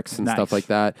gore effects and stuff like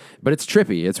that. But it's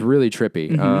trippy. It's really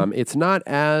trippy. It's not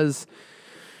as...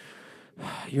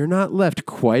 You're not left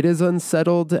quite as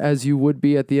unsettled as you would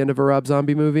be at the end of a Rob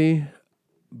Zombie movie,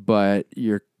 but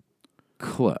you're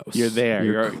close. You're there.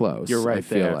 You're close. You're right I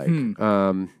feel there.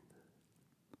 like.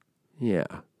 Yeah.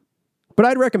 But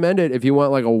I'd recommend it if you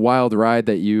want like a wild ride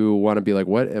that you want to be like,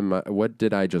 what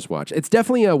did I just watch? It's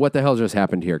definitely a what the hell just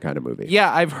happened here kind of movie.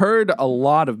 Yeah, I've heard a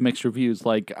lot of mixed reviews.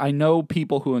 Like, I know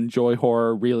people who enjoy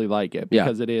horror really like it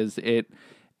because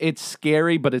it's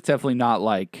scary, but it's definitely not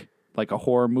like a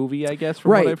horror movie, I guess, from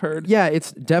what I've heard. Yeah,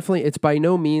 it's by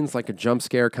no means like a jump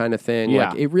scare kind of thing. Yeah.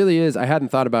 Like, it really is. I hadn't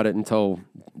thought about it until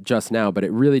just now, but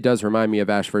it really does remind me of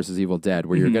Ash vs. Evil Dead,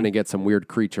 where you're going to get some weird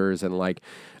creatures and like,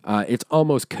 it's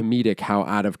almost comedic how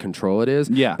out of control it is.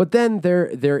 Yeah. But then there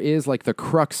is like the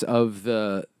crux of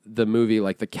the movie,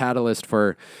 like the catalyst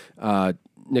for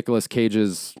Nicolas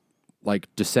Cage's like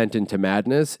descent into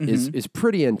madness is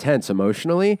pretty intense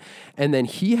emotionally. And then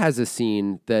he has a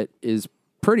scene that is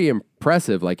pretty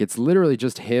impressive. Like it's literally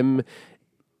just him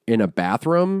in a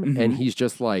bathroom and he's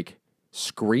just like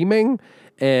screaming.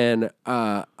 And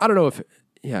I don't know if,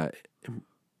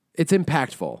 it's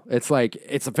impactful. It's like,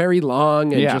 it's very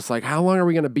long and just like, how long are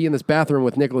we going to be in this bathroom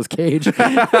with Nicolas Cage?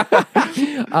 But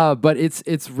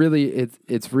it's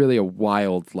really a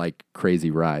wild, like crazy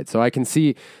ride. So I can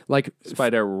see like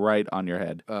Spider right on your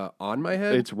head. on my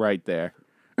head. It's right there.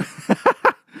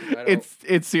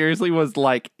 It seriously was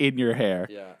like in your hair.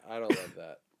 Yeah, I don't love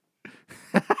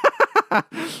that.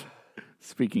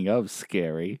 Speaking of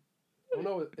scary. Oh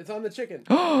no, it's on the chicken.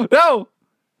 No!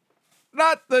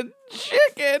 Not the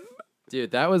chicken.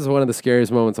 Dude, that was one of the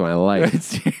scariest moments of my life.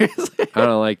 Seriously. I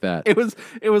don't like that. It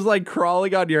was like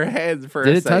crawling on your head for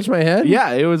Did a it second. touch my head?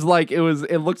 Yeah, it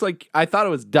looks like I thought it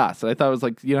was dust. I thought it was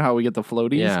like, you know how we get the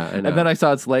floaties? Yeah, I know. And then I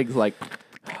saw its legs like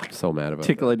I'm so mad about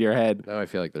tickling your head. that. Now I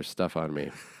feel like there's stuff on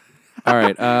me. All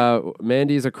right,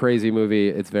 Mandy's a crazy movie.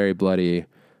 It's very bloody.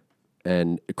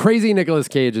 And crazy Nicolas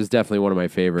Cage is definitely one of my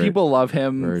favorite. People love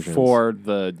him versions. for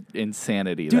the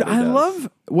insanity Dude, that he I does. love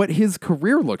what his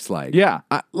career looks like. Yeah.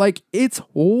 Like, it's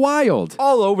wild.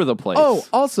 All over the place. Oh,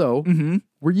 also,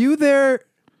 were you there?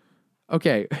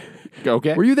 Okay.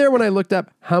 Okay. Were you there when I looked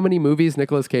up how many movies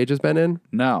Nicolas Cage has been in?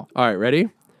 No. All right, ready?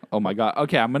 Oh my God.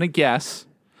 Okay, I'm going to guess.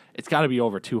 It's got to be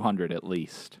over 200 at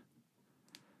least.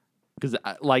 Because,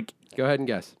 Go ahead and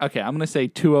guess. okay, I'm going to say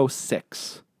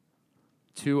 206.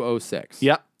 206.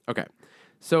 Yep. Okay.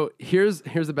 So here's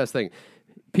the best thing.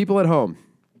 People at home,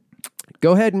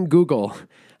 go ahead and Google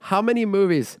how many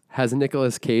movies has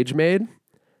Nicolas Cage made?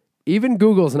 Even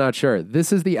Google's not sure.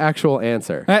 This is the actual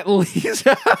answer. At least.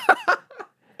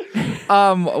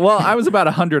 Well, I was about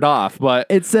 100 off, but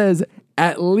It says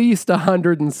At least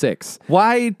 106.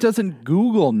 Why doesn't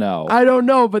Google know? I don't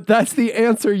know, but that's the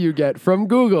answer you get from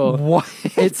Google. What?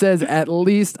 It says at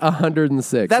least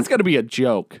 106. That's got to be a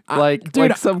joke. Like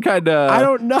some kind of... I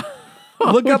don't know.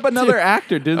 Look up another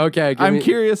actor, dude. Okay, I'm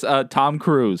curious. Tom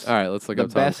Cruise. All right, let's look up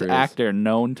Tom Cruise. The best actor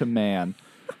known to man.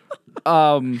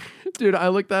 Dude, I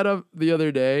looked that up the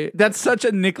other day. That's such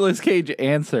a Nicolas Cage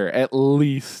answer, at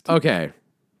least. Okay.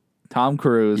 Tom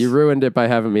Cruise. You ruined it by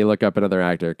having me look up another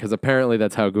actor, because apparently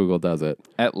that's how Google does it.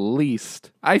 At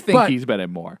least. I think But he's been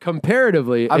in more.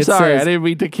 Comparatively, I'm sorry, I didn't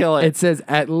mean to kill it. It says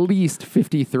at least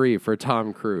 53 for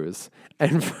Tom Cruise.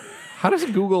 And how does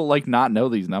Google not know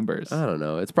these numbers? I don't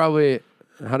know. It's probably...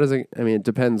 How does it... I mean, it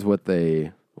depends what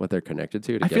they're connected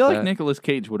to I feel like Nicolas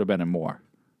Cage would have been in more.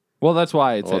 Well, that's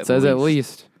why it says at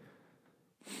least.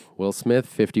 Will Smith,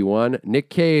 51. Nick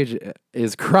Cage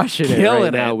is crushing it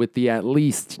right now with the at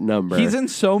least number. He's in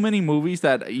so many movies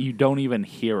that you don't even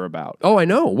hear about. Oh, I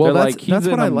know. Well, that's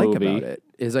what I like movie. about it.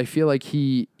 Is I feel like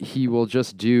he will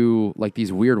just do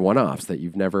these weird one-offs that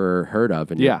you've never heard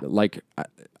of. And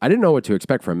I didn't know what to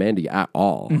expect from Mandy at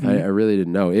all. Mm-hmm. I really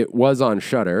didn't know. It was on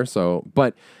Shudder,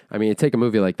 but I mean, take a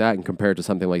movie like that and compare it to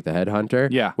something like The Headhunter.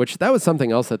 Yeah. Which that was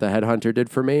something else that The Headhunter did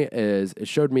for me, is it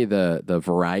showed me the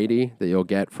variety that you'll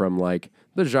get from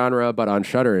the genre, but on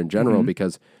Shudder in general,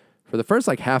 because for the first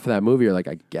half of that movie, you're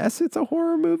I guess it's a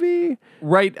horror movie.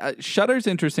 Right. Shudder's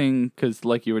interesting because,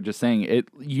 like you were just saying,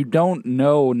 you don't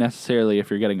know necessarily if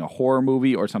you're getting a horror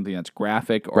movie or something that's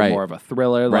graphic or more of a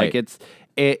thriller. Right.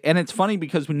 And it's funny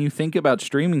because when you think about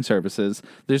streaming services,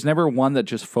 there's never one that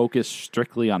just focused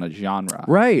strictly on a genre.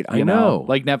 Right, I know.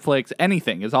 Like Netflix,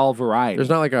 anything is all variety. There's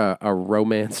not a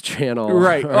romance channel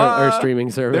right. or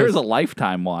streaming service. There's a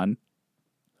Lifetime one.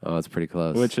 Oh, it's pretty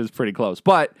close. Which is pretty close.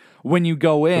 But when you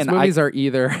go in... Those movies are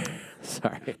either...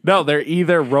 Sorry. No, they're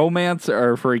either romance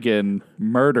or freaking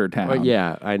Murder Town.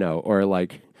 Yeah, I know. Or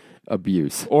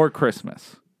abuse. Or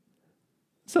Christmas.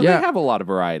 So they have a lot of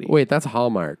variety. Wait, that's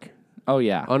Hallmark. Oh,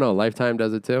 yeah. Oh, no, Lifetime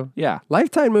does it too? Yeah.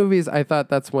 Lifetime movies, I thought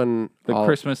that's when...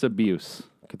 Christmas abuse.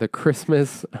 The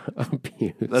Christmas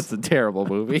abuse. That's a terrible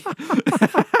movie.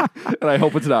 And I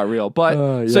hope it's not real.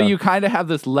 But so you kind of have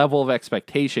this level of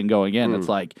expectation going in. It's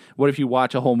what if you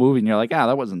watch a whole movie and you're like,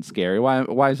 that wasn't scary.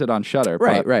 Why is it on Shudder?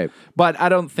 Right. But I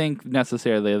don't think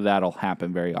necessarily that'll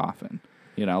happen very often.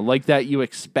 That you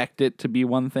expect it to be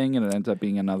one thing and it ends up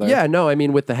being another. Yeah, no, I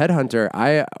mean, with The Headhunter,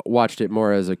 I watched it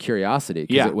more as a curiosity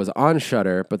because it was on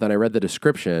Shudder, but then I read the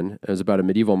description. It was about a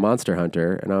medieval monster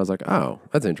hunter, and I was like, oh,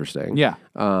 that's interesting. Yeah.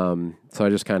 So I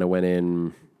just kind of went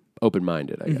in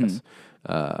open-minded, I guess,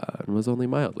 and was only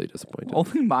mildly disappointed.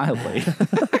 Only mildly.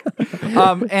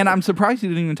 And I'm surprised you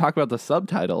didn't even talk about the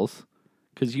subtitles.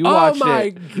 Because you watched it. Oh my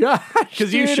gosh.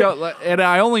 Because you showed, and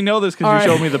I only know this because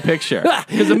you showed me the picture.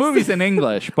 Because the movie's in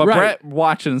English, but Brett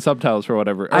watched it in subtitles for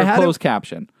whatever. Or closed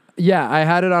caption. Yeah, I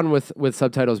had it on with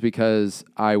subtitles because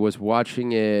I was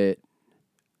watching it.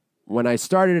 When I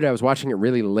started it, I was watching it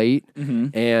really late.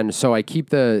 And so I keep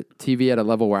the TV at a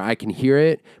level where I can hear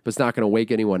it, but it's not going to wake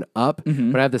anyone up.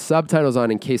 But I have the subtitles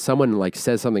on in case someone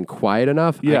says something quiet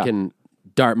enough. I can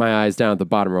dart my eyes down at the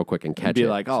bottom real quick and catch it. Be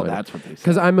like, oh, that's what they said.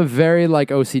 Because I'm a very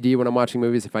OCD when I'm watching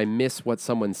movies. If I miss what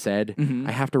someone said,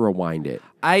 I have to rewind it.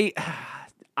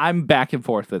 I'm back and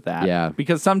forth with that. Yeah.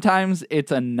 Because sometimes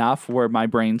it's enough where my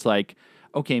brain's like,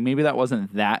 okay, maybe that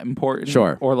wasn't that important.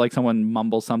 Sure. Or someone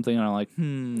mumbles something and I'm like,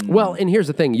 Well, and here's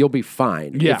the thing. You'll be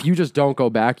fine. Yeah. If you just don't go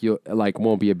back, you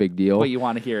won't be a big deal. But you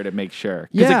want to hear it to make sure.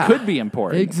 Because it could be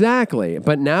important. Exactly.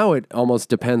 But now it almost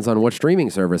depends on what streaming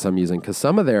service I'm using because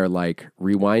some of their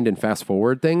rewind and fast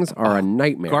forward things are a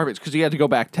nightmare. Garbage. Because you had to go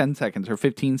back 10 seconds or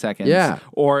 15 seconds. Yeah.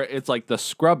 Or it's the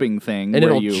scrubbing thing. And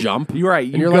where it'll you jump. You're right.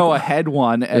 You go ahead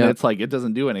one and it's it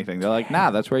doesn't do anything. They're like,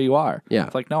 nah, that's where you are. Yeah.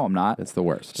 It's no, I'm not. It's the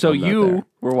worst. So you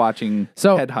were watching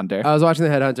Headhunter. I was watching The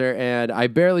Headhunter, and I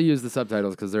barely used the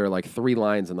subtitles because there are 3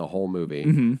 lines in the whole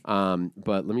movie.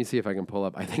 But let me see if I can pull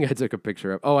up. I think I took a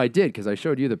picture of... Oh, I did, because I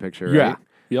showed you the picture, right? Yeah.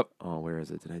 Yep. Oh, where is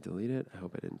it? Did I delete it? I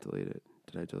hope I didn't delete it.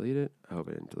 Did I delete it? I hope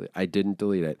I didn't delete it. I didn't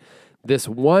delete it. This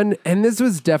one... And this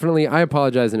was definitely... I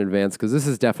apologize in advance, because this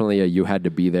is definitely a you had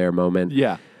to be there moment.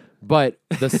 Yeah. But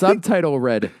the subtitle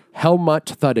read Helmut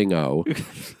Thudding-O,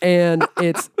 and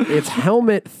it's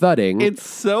helmet thudding. It's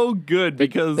so good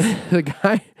because the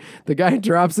guy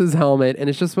drops his helmet, and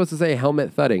it's just supposed to say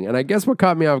helmet thudding. And I guess what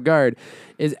caught me off guard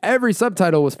is every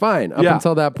subtitle was fine up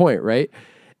until that point, right?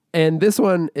 And this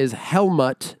one is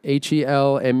Helmut,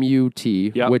 Helmut,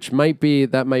 which might be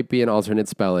an alternate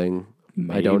spelling.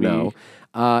 Maybe. I don't know.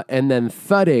 and then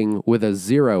thudding with a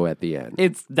 0 at the end.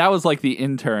 That was like the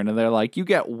intern, and they're like, "You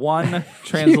get one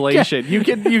translation. You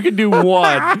can do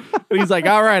one." And he's like,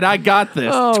 "All right, I got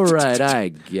this." All right, I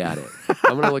got it.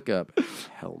 I'm gonna look up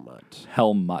Helmut.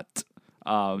 Helmut.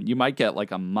 You might get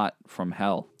like a mutt from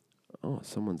hell. Oh,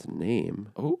 someone's name.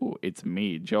 Oh, it's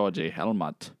me, George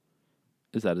Helmut.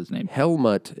 Is that his name?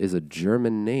 Helmut is a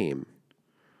German name.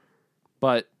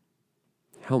 But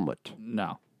Helmut.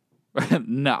 no.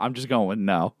 No, I'm just going with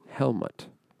no. Helmut.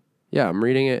 Yeah, I'm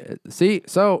reading it. See,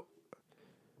 so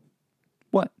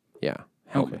What? yeah,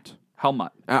 Helmut. Okay.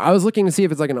 Helmut. I was looking to see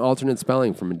if it's like an alternate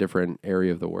spelling from a different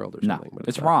area of the world or No, something. But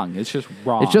it's not. wrong. It's just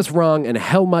wrong. It's just wrong. And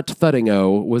Helmut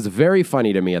Thuddingo was very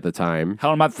funny to me at the time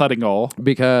Helmut Thuddingo.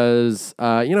 because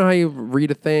you know how you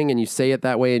read a thing and you say it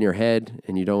that way in your head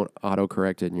and you don't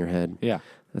autocorrect it in your head? Yeah.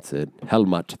 That's it.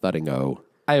 Helmut Thuddingo.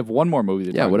 I have one more movie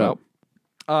to talk what about.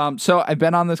 up? So I've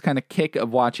been on this kind of kick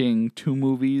of watching 2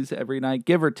 movies every night,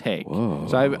 give or take. Whoa.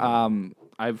 So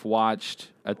I've watched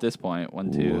at this point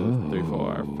 1, 2, 3,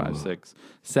 4, 5, 6,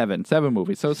 7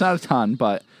 movies. So it's not a ton,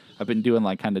 but I've been doing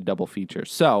like kind of double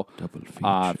features. So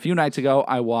a few nights ago,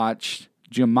 I watched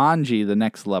Jumanji: The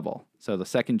Next Level. So the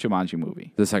second Jumanji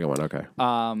movie. The second one, okay.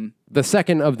 The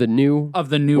second of the new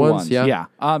ones. Yeah.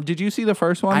 Did you see the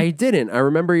first one? I didn't. I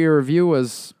remember your review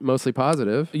was mostly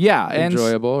positive. Yeah, and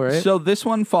enjoyable, right? So this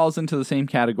one falls into the same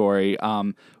category.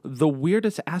 The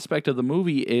weirdest aspect of the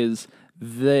movie is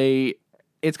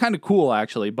it's kind of cool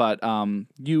actually, but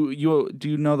you do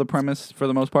you know the premise for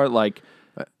the most part? Like,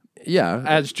 yeah,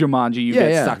 as Jumanji, you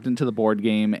get sucked into the board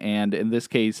game, and in this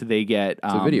case, they get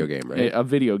it's a video game, right? A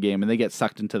video game, and they get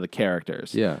sucked into the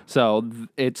characters. Yeah. So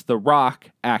it's The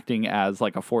Rock acting as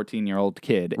like a 14-year-old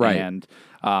kid, right? And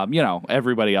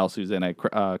everybody else who's in it.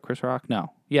 Chris Rock?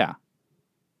 No. Yeah.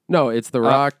 No, it's The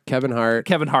Rock, Kevin Hart.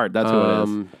 Kevin Hart, that's who it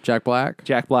is. Jack Black.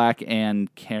 Jack Black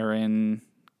and Karen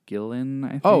Gillan, I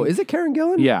think. Oh, is it Karen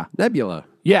Gillan? Yeah. Nebula.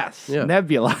 Yes, Yeah.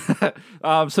 Nebula.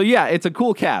 So yeah, it's a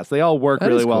cool cast. They all work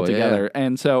really well cool, together.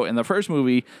 And so in the first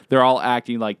movie, they're all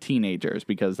acting like teenagers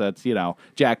because that's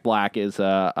Jack Black is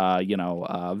a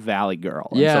Valley girl.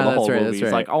 And Yeah, so the that's whole right, movie that's is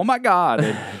right. like, oh my god,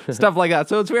 and stuff like that.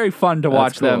 So it's very fun to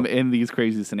watch cool. them in these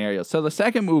crazy scenarios. So the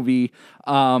second movie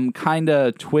kind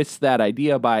of twists that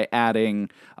idea by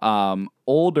adding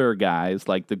older guys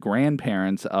like the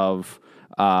grandparents of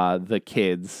the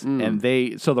kids, and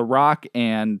so The Rock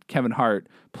and Kevin Hart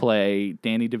play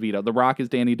Danny DeVito. The Rock is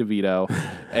Danny DeVito,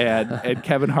 and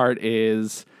Kevin Hart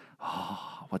is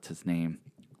what's his name?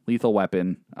 Lethal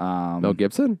Weapon. Mel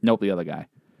Gibson? Nope, the other guy.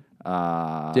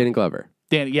 Danny Glover.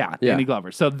 Danny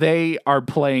Glover. So they are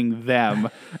playing them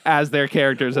as their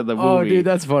characters in the movie. Oh, dude,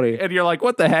 that's funny. And you're like,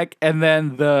 what the heck? And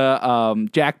then the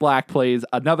Jack Black plays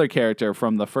another character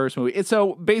from the first movie.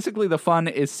 So basically the fun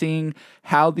is seeing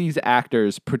how these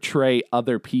actors portray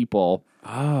other people.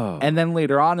 Oh. And then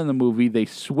later on in the movie, they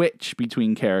switch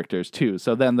between characters too.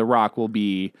 So then The Rock will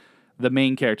be the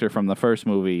main character from the first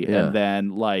movie. Yeah. And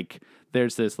then like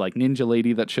there's this like ninja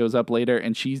lady that shows up later,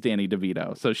 and she's Danny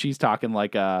DeVito. So she's talking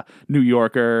like a New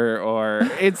Yorker, or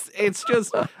it's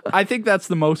just, I think that's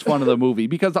the most fun of the movie,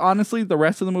 because honestly, the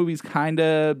rest of the movie's kind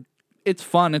of, it's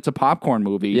fun. It's a popcorn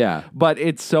movie. Yeah. But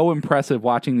it's so impressive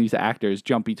watching these actors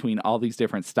jump between all these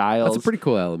different styles. That's a pretty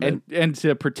cool element. And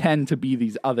to pretend to be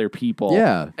these other people.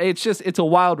 Yeah. It's a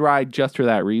wild ride just for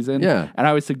that reason. Yeah. And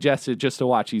I would suggest it just to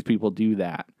watch these people do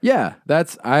that. Yeah,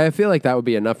 I feel like that would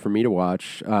be enough for me to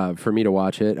watch.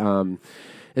 It,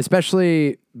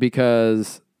 especially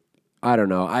because I don't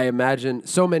know. I imagine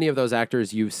so many of those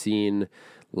actors you've seen,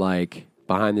 like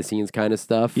behind the scenes kind of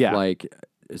stuff. Yeah. Like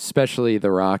especially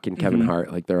The Rock and Kevin Hart.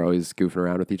 Like they're always goofing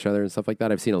around with each other and stuff like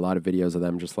that. I've seen a lot of videos of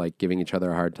them just like giving each other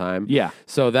a hard time. Yeah.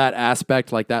 So that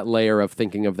aspect, like that layer of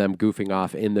thinking of them goofing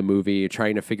off in the movie,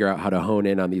 trying to figure out how to hone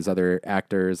in on these other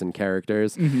actors and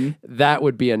characters, that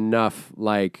would be enough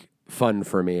like fun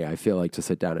for me, I feel like, to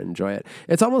sit down and enjoy it.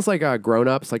 It's almost like Grown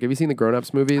Ups. Like, have you seen the Grown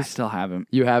Ups movies? I still haven't.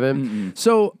 You haven't?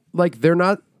 So like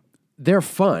they're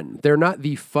fun. They're not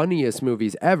the funniest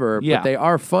movies ever, but they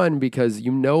are fun because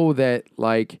you know that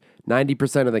like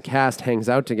 90% of the cast hangs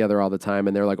out together all the time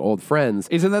and they're like old friends.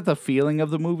 Isn't that the feeling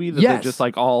of the movie? That Yes. they're just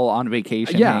like all on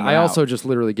vacation. Yeah, hanging I out? also just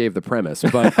literally gave the premise,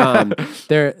 but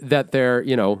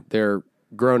they're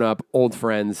grown up old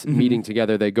friends meeting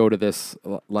together. They go to this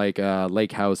like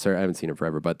lake house, or I haven't seen it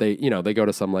forever, but they go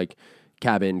to some like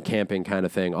cabin camping kind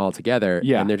of thing all together.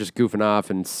 Yeah. And they're just goofing off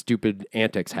and stupid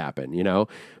antics happen,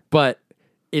 but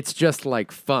it's just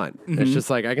like fun. It's just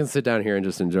like I can sit down here and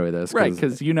just enjoy this. Right,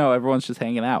 because everyone's just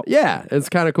hanging out. Yeah, it's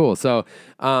kind of cool. So,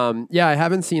 I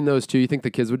haven't seen those two. You think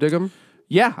the kids would dig them?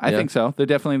 Yeah, I think so.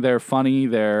 They're funny.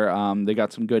 They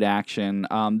got some good action.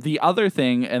 The other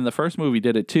thing, and the first movie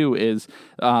did it too, is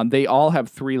they all have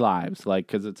 3 lives, like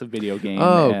because it's a video game.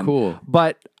 Oh, cool.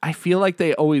 But I feel like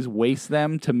they always waste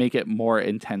them to make it more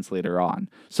intense later on.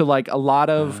 So like a lot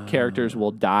of characters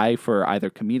will die for either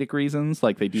comedic reasons,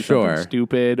 like they do something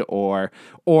stupid, or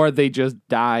they just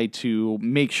die to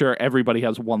make sure everybody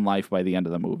has 1 life by the end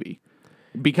of the movie.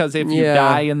 Because if you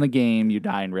die in the game, you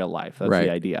die in real life. That's the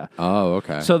idea. Oh,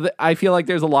 okay. So I feel like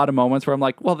there's a lot of moments where I'm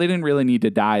like, well, they didn't really need to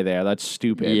die there. That's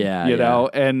stupid. You know?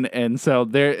 And so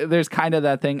there's kind of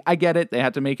that thing. I get it. They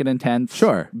had to make it intense.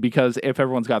 Sure. Because if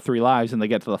everyone's got 3 lives and they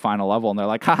get to the final level and they're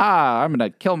like, haha, I'm going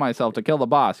to kill myself to kill the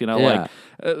boss. You know, like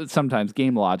sometimes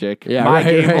game logic. My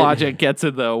game logic gets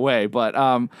in the way. But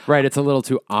right, it's a little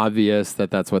too obvious that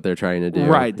that's what they're trying to do.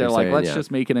 Right. They're like, let's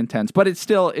just make it intense. But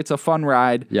it's a fun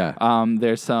ride. Yeah.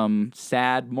 There's some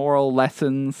sad moral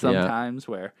lessons sometimes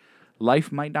where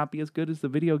life might not be as good as the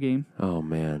video game. Oh,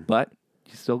 man. But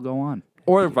you still go on.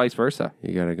 Or vice versa.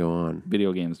 You got to go on.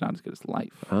 Video game's not as good as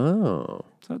life. Oh.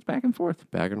 So it's back and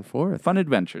forth. Back and forth. Fun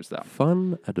adventures, though.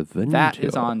 Fun adventures. That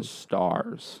is on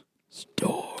Stars.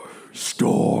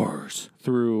 Stars.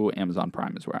 Through Amazon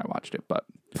Prime is where I watched it, but...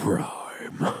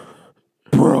 Prime.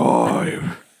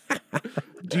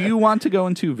 Do you want to go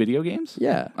into video games?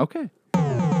 Yeah. Okay.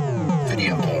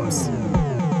 Video games.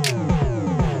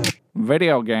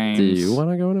 Video games. Do you want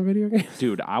to go into video games?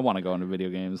 Dude, I want to go into video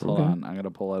games. Hold on. I'm going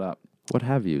to pull it up. What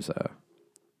have you, sir?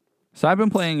 So I've been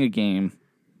playing a game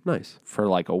Nice. for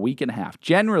like a week and a half.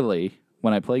 Generally,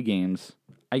 when I play games,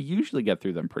 I usually get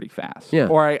through them pretty fast. Yeah.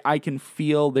 Or I can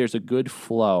feel there's a good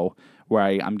flow where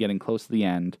I'm getting close to the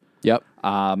end. Yep.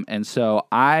 And so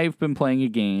I've been playing a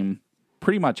game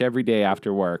pretty much every day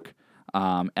after work.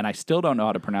 And I still don't know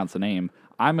how to pronounce the name.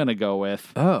 I'm going to go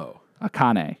with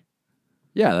Akane.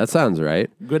 Yeah, that sounds right.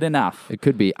 Good enough. It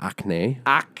could be acne.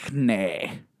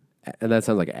 Acne. And that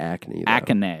sounds like acne. Though.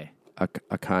 Akane.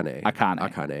 Akane.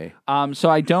 Akane. So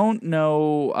I don't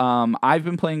know. I've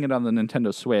been playing it on the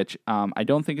Nintendo Switch. I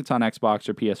don't think it's on Xbox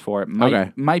or PS4.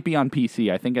 It might be on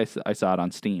PC. I think I saw it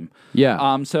on Steam.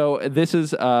 Yeah. So this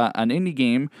is an indie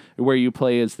game where you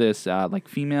play as this like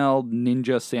female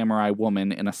ninja samurai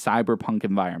woman in a cyberpunk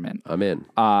environment. I'm in.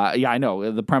 Yeah, I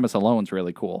know. The premise alone is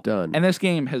really cool. Done. And this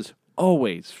game has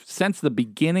always, since the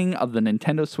beginning of the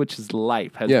Nintendo Switch's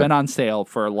life, has been on sale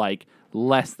for like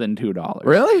less than $2.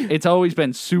 Really? It's always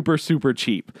been super, super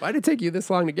cheap. Why did it take you this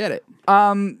long to get it?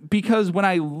 Because when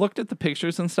I looked at the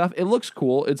pictures and stuff, it looks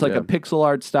cool. It's like a pixel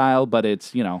art style, but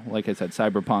it's, you know, like I said,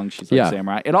 cyberpunk. She's like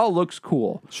samurai. It all looks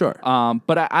cool. Sure.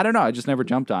 But I don't know. I just never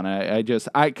jumped on it.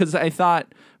 Because I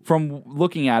thought from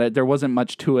looking at it, there wasn't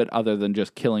much to it other than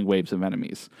just killing waves of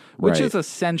enemies, which is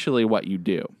essentially what you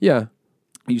do. Yeah.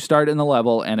 You start in the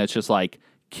level and it's just like,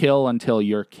 kill until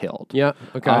you're killed. Yeah.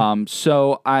 Okay.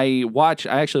 So I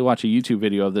actually watched a YouTube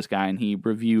video of this guy, and he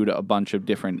reviewed a bunch of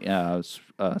different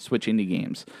Switch indie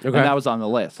games. Okay. And that was on the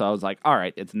list. So I was like, all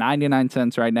right, it's 99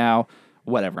 cents right now.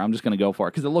 Whatever. I'm just going to go for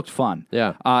it because it looked fun.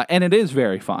 Yeah. And it is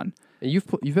very fun. And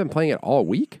you've been playing it all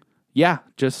week? Yeah,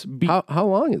 just how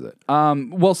long is it?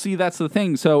 Well, see, that's the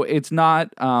thing. So it's not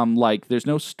like there's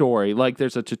no story. Like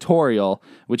there's a tutorial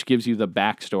which gives you the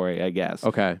backstory, I guess.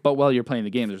 Okay. But while you're playing the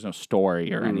game, there's no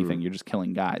story or anything. You're just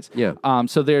killing guys. Yeah.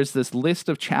 So there's this list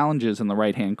of challenges in the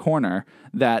right-hand corner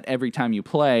that every time you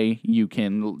play, you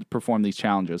can perform these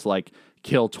challenges, like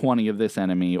kill 20 of this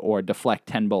enemy or deflect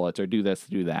 10 bullets or do this,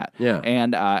 do that. Yeah.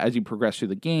 And as you progress through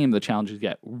the game, the challenges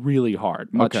get really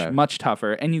hard, much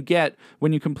tougher. And you get,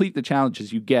 when you complete the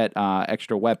challenges, you get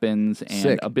extra weapons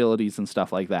and abilities and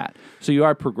stuff like that. So you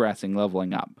are progressing,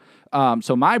 leveling up.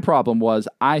 So my problem was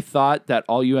I thought that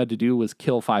all you had to do was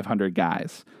kill 500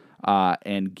 guys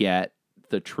and get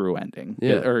the true ending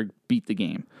or beat the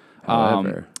game.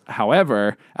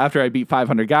 However, after I beat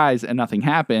 500 guys and nothing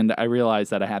happened, I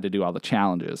realized that I had to do all the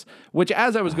challenges, which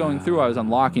as I was going through, I was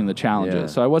unlocking the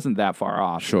challenges. So I wasn't that far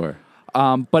off. Sure.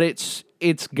 But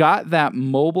it's got that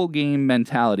mobile game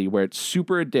mentality where it's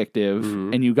super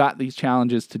addictive and you got these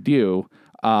challenges to do.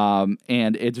 And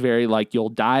it's very like you'll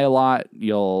die a lot.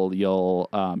 You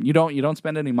don't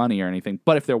spend any money or anything.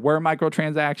 But if there were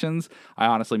microtransactions, I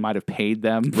honestly might have paid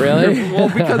them. Really? Well,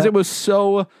 because it was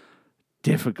so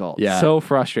difficult, so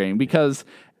frustrating because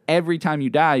every time you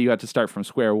die, you have to start from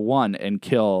square one and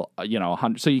kill,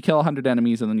 100. So you kill 100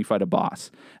 enemies and then you fight a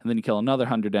boss. And then you kill another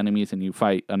 100 enemies and you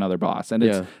fight another boss. And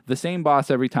it's the same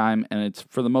boss every time, and it's,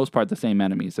 for the most part, the same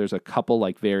enemies. There's a couple,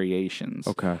 like, variations.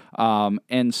 Okay.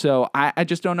 And so I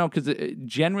just don't know, because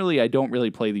generally I don't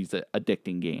really play these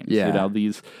addicting games. Yeah.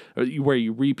 These where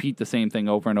you repeat the same thing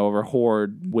over and over,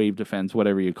 horde, wave defense,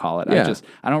 whatever you call it. Yeah.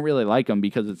 I don't really like them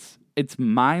because it's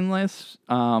mindless,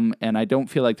 and I don't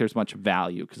feel like there's much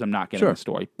value because I'm not getting the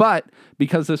story. But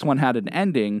because this one had an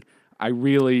ending, I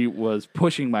really was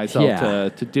pushing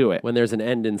myself to do it. When there's an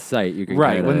end in sight, you can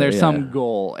when there's some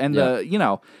goal. And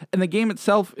the game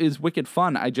itself is wicked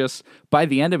fun. By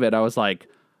the end of it, I was like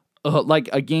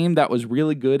a game that was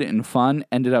really good and fun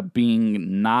ended up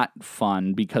being not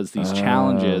fun because these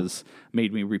challenges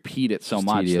made me repeat it so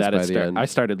much that I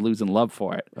started losing love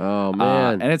for it. Oh,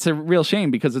 man. And it's a real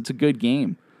shame because it's a good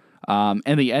game.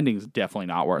 And the ending's definitely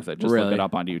not worth it. Just look it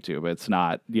up on YouTube. It's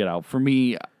not, for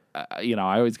me,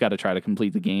 I always got to try to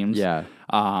complete the games. Yeah.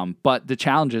 But the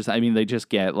challenges, I mean, they just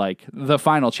get like the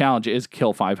final challenge is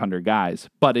kill 500 guys,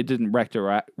 but it didn't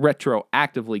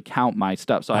retroactively count my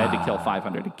stuff. So I had to kill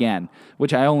 500 again,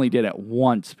 which I only did it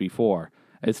once before.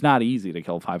 It's not easy to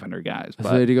kill 500 guys. But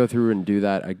so they had to go through and do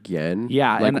that again?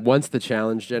 Yeah. Like once the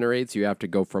challenge generates, you have to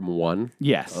go from one?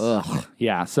 Yes. Ugh.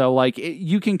 Yeah. So like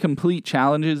you can complete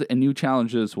challenges and new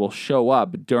challenges will show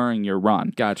up during your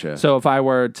run. Gotcha. So if I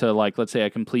were to let's say I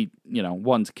complete,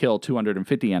 once kill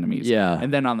 250 enemies. Yeah.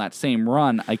 And then on that same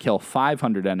run, I kill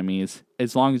 500 enemies.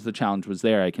 As long as the challenge was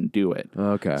there, I can do it.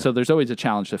 Okay. So there's always a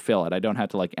challenge to fill it. I don't have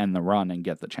to end the run and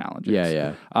get the challenges.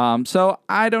 Yeah. So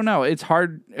I don't know. It's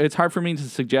hard for me to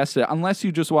suggest it unless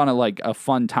you just want to a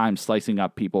fun time slicing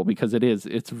up people, because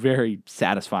it's very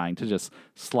satisfying to just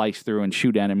slice through and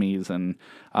shoot enemies. And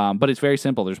but it's very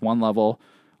simple. There's one level,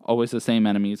 always the same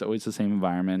enemies, always the same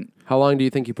environment. How long do you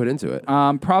think you put into it?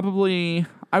 Probably,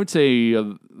 I would say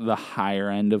the higher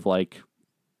end of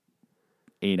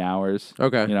 8 hours.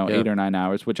 Okay. 8 or 9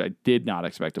 hours, which I did not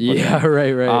expect to put in. Yeah,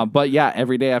 right. But yeah,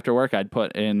 every day after work, I'd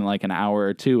put in an hour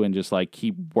or two and just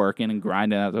keep working and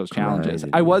grinding out those challenges.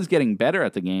 I was getting better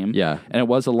at the game. Yeah. And it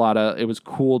was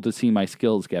cool to see my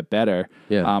skills get better.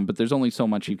 Yeah. But there's only so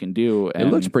much you can do. It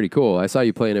looks pretty cool. I saw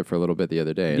you playing it for a little bit the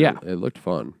other day. Yeah. It looked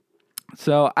fun.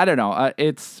 So I don't know.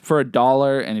 It's for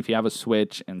 $1, and if you have a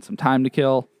Switch and some time to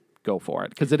kill, go for it,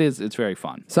 because it's very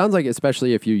fun. Sounds like,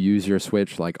 especially if you use your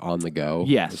Switch on the go.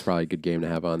 Yes. It's probably a good game to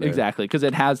have on there. Exactly, because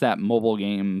it has that mobile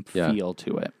game feel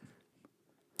to it.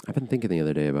 I've been thinking the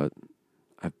other day.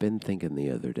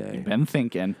 You've been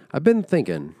thinking. I've been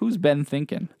thinking. Who's been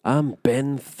thinking? I'm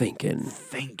been thinking.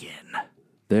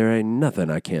 There ain't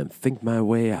nothing I can't think my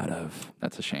way out of.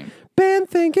 That's a shame. Been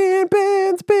thinking,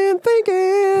 Ben's been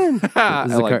thinking. This is I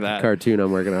like that cartoon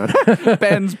I'm working on.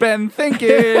 Ben's been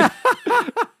thinking.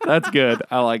 That's good.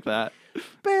 I like that.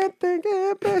 Been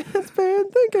thinking, Ben's been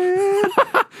thinking.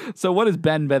 So what has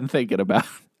Ben been thinking about?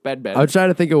 Ben. I'm trying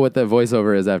to think of what the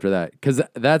voiceover is after that, because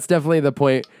that's definitely the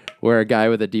point where a guy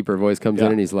with a deeper voice comes in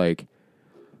and he's like,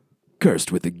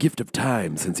 cursed with the gift of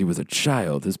time since he was a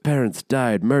child. His parents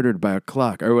died, murdered by a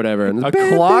clock or whatever. And a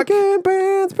clock?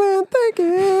 Ben's been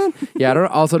thinking. Yeah, I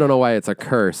also don't know why it's a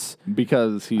curse.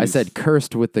 Because I said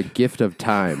cursed with the gift of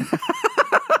time.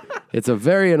 It's a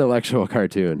very intellectual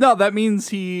cartoon. No, that means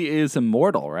he is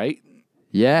immortal, right?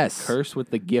 Yes. Cursed with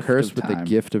the gift Cursed of with time. the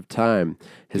gift of time.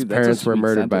 His Dude, that's a parents were sweet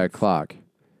murdered by a sentence. clock.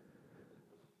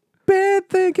 Been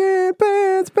thinking,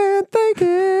 Ben's been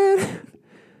thinking.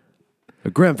 A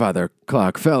grandfather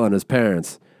clock fell on his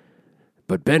parents,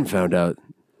 but Ben found out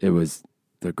it was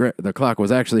the clock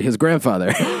was actually his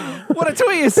grandfather. What a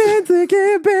twist! Ben's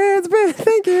thinking, Ben's been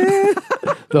thinking.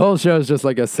 The whole show is just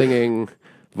a singing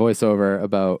voiceover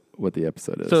about what the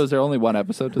episode is. So is there only one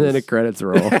episode to Then the this? credits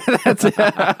roll. That's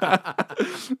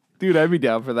it. Dude, I'd be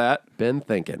down for that. Ben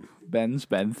thinking. Ben's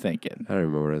been thinking. I don't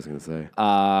remember what I was going to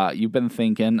say. You've been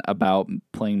thinking about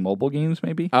playing mobile games,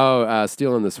 maybe? Oh,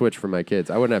 stealing the Switch from my kids.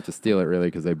 I wouldn't have to steal it, really,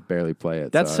 because they barely play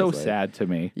it. That's so I so was like, sad to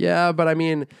me. Yeah, but I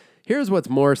mean, here's what's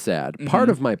more sad. Part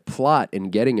of my plot in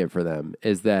getting it for them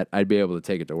is that I'd be able to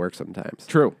take it to work sometimes.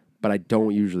 True. But I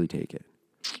don't usually take it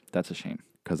That's a shame.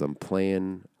 because I'm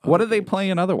playing. What other are they games.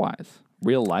 playing otherwise?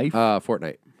 Real life?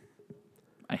 Fortnite.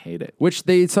 I hate it. Which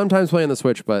they sometimes play on the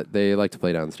Switch, but they like to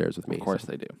play downstairs with me. Of course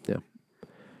they do. Yeah.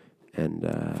 And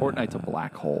Fortnite's a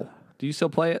black hole. Do you still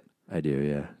play it? I do,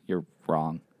 yeah. You're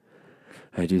wrong.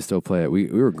 I do still play it. We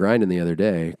were grinding the other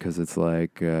day because it's Gotta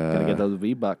get those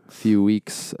V-Bucks. few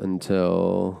weeks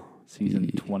until Season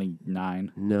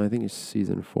 29. No, I think it's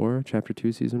season 4, chapter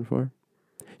 2, season 4.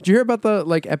 Did you hear about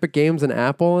the Epic Games and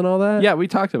Apple and all that? Yeah, we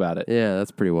talked about it. Yeah,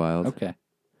 that's pretty wild. Okay.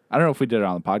 I don't know if we did it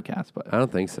on the podcast, but I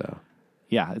don't think so.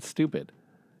 yeah, it's stupid.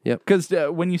 Yep. Because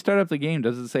when you start up the game,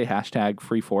 does it say hashtag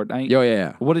free Fortnite?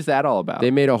 Yeah. What is that all about?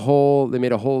 They made a whole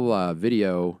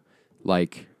video,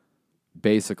 like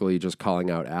basically just calling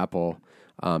out Apple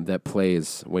that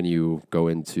plays when you go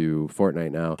into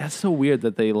Fortnite now. That's so weird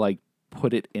that they like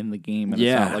put it in the game and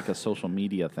it's not like a social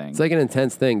media thing. It's like an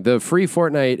intense thing. The free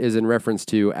Fortnite is in reference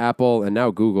to Apple and now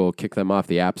Google kicked them off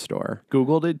the App Store.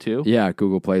 Google did too? Yeah,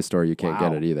 Google Play Store. You can't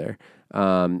get it either.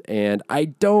 And I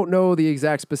don't know the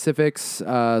exact specifics,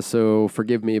 so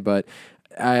forgive me, but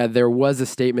there was a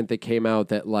statement that came out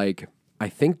that, like, I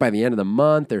think by the end of the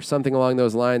month or something along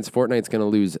those lines, Fortnite's going to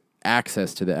lose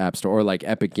access to the App Store, or like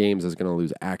Epic Games is going to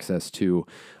lose access to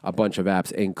a bunch of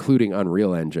apps, including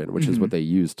Unreal Engine, which is what they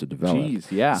use to develop.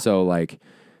 Jeez, yeah. So, like,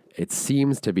 it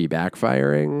seems to be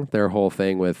backfiring, their whole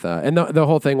thing with, and the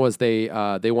whole thing was they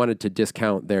wanted to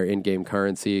discount their in-game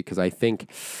currency because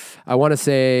I want to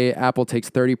say Apple takes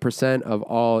 30% of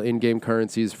all in-game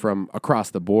currencies from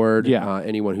across the board,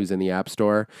 anyone who's in the App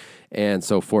Store. And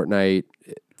so Fortnite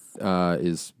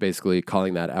is basically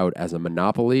calling that out as a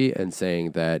monopoly and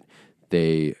saying that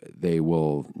they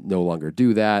will no longer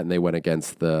do that, and they went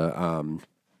against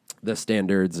the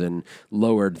standards and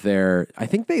lowered their, I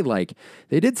think they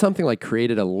did something like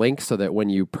created a link so that when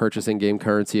you purchase in-game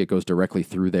currency, it goes directly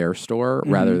through their store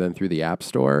rather than through the App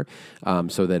Store,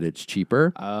 so that it's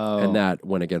cheaper. And that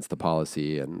went against the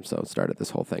policy, and so started this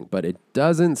whole thing. But it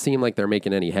doesn't seem like they're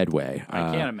making any headway.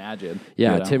 I can't imagine.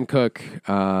 Yeah, Tim Cook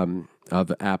of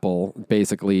Apple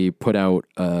basically put out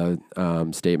a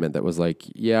statement that was like,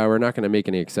 yeah, we're not going to make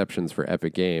any exceptions for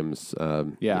Epic Games.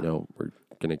 You know, we're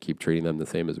going to keep treating them the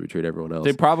same as we treat everyone else.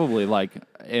 They probably, like,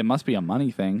 it must be a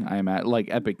money thing, I'm at, like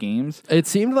Epic Games. It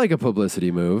seemed like a publicity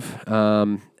move.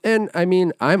 And I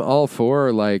mean, I'm all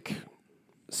for, like,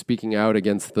 speaking out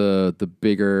against the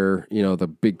bigger, you know, the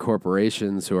big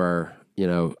corporations who are, you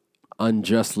know,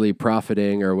 unjustly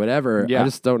profiting or whatever. Yeah. I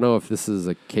just don't know if this is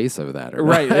a case of that or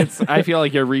Right. not. I feel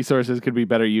like your resources could be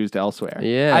better used elsewhere.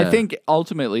 Yeah. I think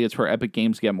ultimately it's where Epic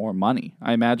Games get more money.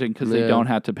 I imagine because they don't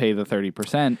have to pay the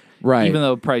 30%. Right. Even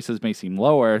though prices may seem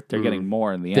lower, they're getting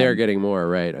more in the end. They're getting more,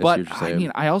 right. But I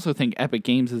mean, I also think Epic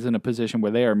Games is in a position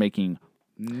where they are making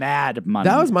mad money.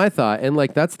 That was my thought. And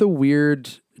like, that's the weird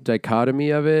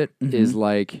dichotomy of it is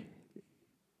like,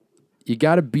 you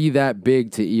got to be that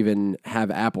big to even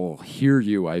have Apple hear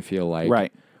you, I feel like.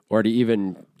 Right. Or to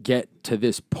even get to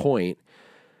this point.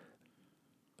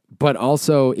 But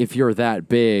also, if you're that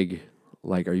big,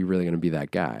 like, are you really going to be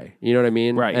that guy? You know what I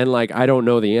mean? Right. And like, I don't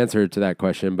know the answer to that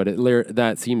question, but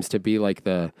that seems to be like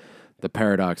the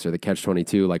paradox or the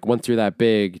catch-22. Like, once you're that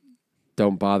big,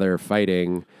 don't bother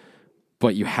fighting,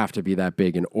 but you have to be that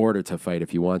big in order to fight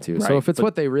if you want to. Right. So if it's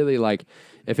what they really like,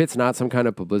 if it's not some kind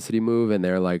of publicity move and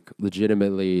they're like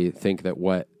legitimately think that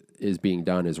what is being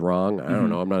done is wrong, I don't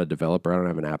know. I'm not a developer. I don't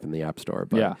have an app in the App Store,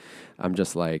 but I'm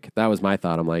just like, that was my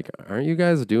thought. I'm like, aren't you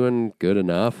guys doing good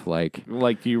enough? Like,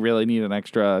 do you really need an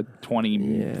extra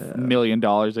 $20 million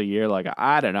a year? Like,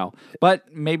 I don't know.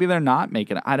 But maybe they're not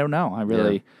making it. I don't know. I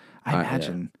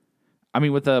imagine. I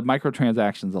mean, with the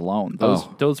microtransactions alone,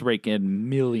 those rake in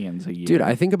millions a year. Dude,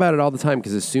 I think about it all the time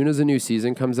because as soon as a new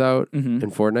season comes out in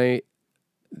Fortnite,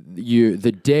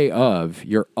 the day of,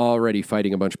 you're already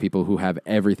fighting a bunch of people who have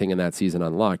everything in that season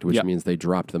unlocked, which means they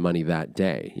dropped the money that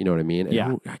day. You know what I mean?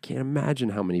 And I can't imagine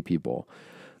how many people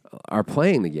are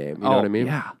playing the game. You know what I mean?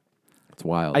 Yeah. It's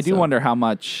wild. I do wonder how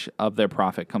much of their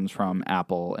profit comes from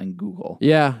Apple and Google.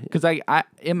 Yeah. Because I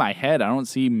in my head, I don't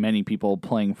see many people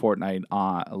playing Fortnite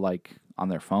on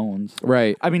their phones.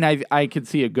 Right. I mean, I could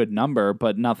see a good number,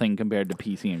 but nothing compared to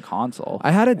PC and console.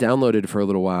 I had it downloaded for a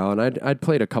little while, and I'd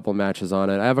played a couple matches on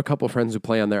it. I have a couple friends who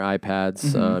play on their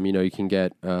iPads. You know, you can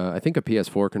get, I think a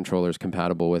PS4 controller is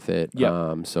compatible with it.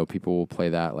 Yep. So people will play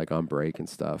that like on break and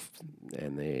stuff.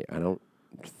 And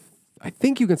I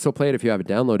think you can still play it if you have it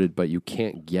downloaded, but you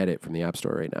can't get it from the App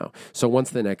Store right now. So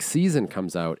once the next season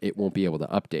comes out, it won't be able to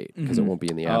update because it won't be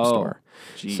in the App Store.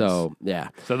 Geez. So, yeah.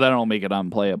 So that'll make it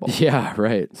unplayable. Yeah,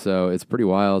 right. So it's pretty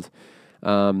wild.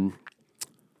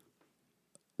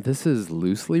 This is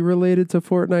loosely related to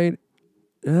Fortnite.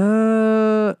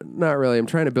 Not really. I'm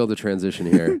trying to build a transition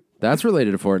here. That's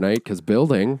related to Fortnite because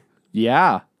building.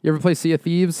 Yeah. You ever play Sea of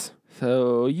Thieves?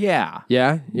 So, yeah.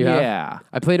 Yeah? You have? Yeah.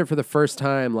 I played it for the first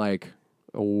time like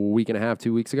a week and a half,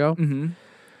 2 weeks ago.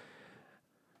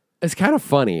 It's kind of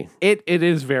funny. It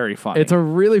is very funny. It's a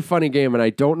really funny game, and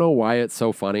I don't know why it's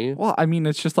so funny. Well, I mean,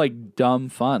 it's just like dumb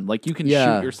fun. Like you can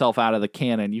shoot yourself out of the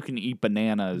cannon. You can eat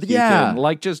bananas. Yeah. You can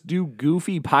like just do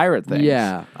goofy pirate things.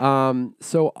 Yeah.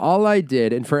 So all I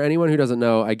did, and for anyone who doesn't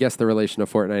know, I guess the relation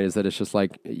of Fortnite is that it's just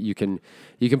like you can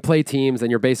play teams,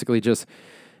 and you're basically just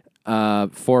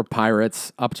 4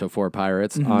 pirates, up to 4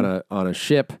 pirates on a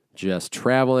ship, just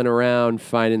traveling around,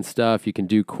 finding stuff. You can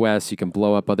do quests. You can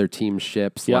blow up other teams'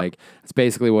 ships. Yep. Like it's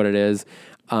basically what it is.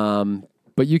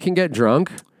 But you can get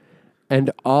drunk.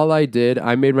 And all I did,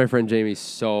 I made my friend Jamie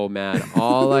so mad.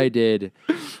 All I did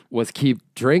was keep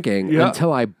drinking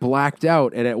until I blacked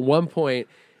out. And at one point,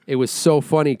 it was so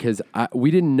funny because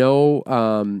we didn't know.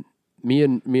 Me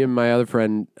and my other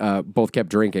friend both kept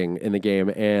drinking in the game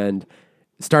and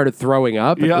started throwing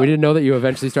up. Yeah. We didn't know that you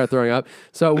eventually start throwing up.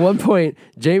 So at one point,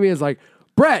 Jamie is like,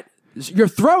 Brett, you're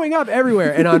throwing up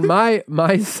everywhere. And on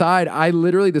my side, I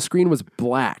literally, the screen was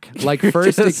black. Like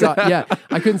first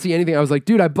I couldn't see anything. I was like,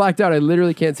 dude, I blacked out. I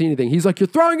literally can't see anything. He's like, you're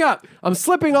throwing up. I'm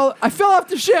slipping I fell off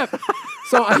the ship.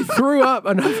 So I threw up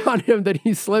enough on him that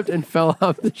he slipped and fell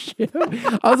off the ship.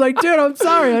 I was like, dude, I'm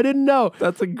sorry. I didn't know.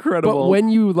 That's incredible. But when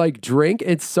you like drink,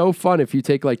 it's so fun if you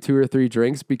take like 2 or 3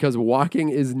 drinks because walking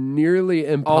is nearly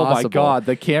impossible. Oh my God,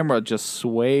 the camera just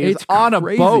sways It's on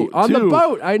crazy. a boat. On the too.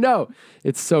 boat, I know.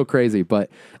 It's so crazy. But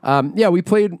we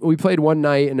played one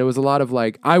night and it was a lot of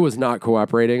like, I was not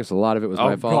cooperating, so a lot of it was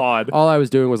my fault. God. All I was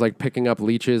doing was like picking up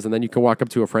leeches, and then you can walk up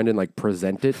to a friend and like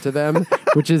present it to them,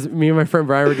 which is me and my friend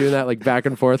Brian were doing that like back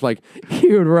and forth. Like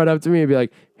he would run up to me and be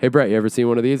like, hey, Brett, you ever seen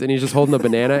one of these? And he's just holding a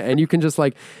banana, and you can just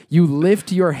like, you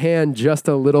lift your hand just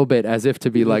a little bit as if to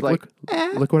be like,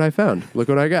 look what I found. Look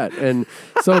what I got. And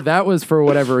so that was, for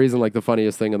whatever reason, like the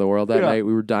funniest thing in the world that night.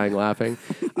 We were dying laughing.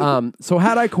 So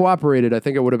had I cooperated, I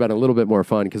think it would have been a little bit more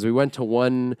fun because we went to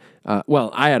one,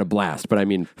 I had a blast, but I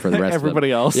mean for the rest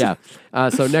Everybody of them. else. Yeah.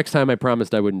 So next time I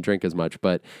promised I wouldn't drink as much.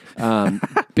 But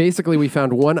basically we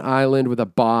found one island with a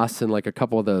boss and like a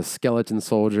couple of the skeleton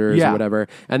soldiers or whatever.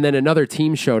 And then another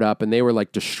team showed up and they were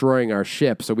like destroying our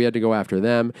ship. So we had to go after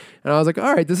them. And I was like,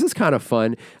 all right, this is kind of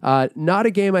fun. Not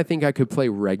a game I think I could play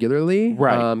regularly.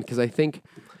 Right. Because I think,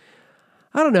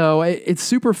 I don't know, it's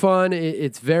super fun.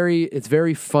 It's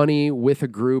very funny with a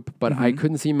group, but I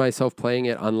couldn't see myself playing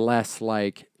it unless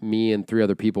like me and 3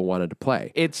 other people wanted to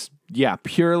play. It's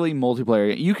purely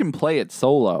multiplayer. You can play it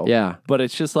solo. Yeah. But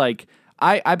it's just like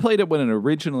I played it when it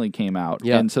originally came out.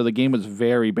 Yeah. And so the game was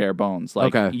very bare bones.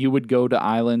 Like you would go to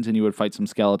islands and you would fight some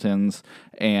skeletons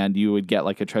and you would get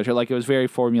like a treasure. Like it was very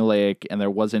formulaic and there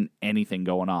wasn't anything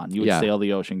going on. You would sail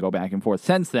the ocean, go back and forth.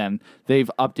 Since then, they've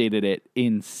updated it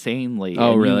insanely.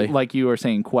 Oh, and really? Like you were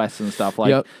saying, quests and stuff.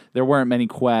 Like there weren't many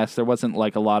quests. There wasn't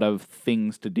like a lot of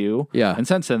things to do. Yeah. And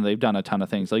since then, they've done a ton of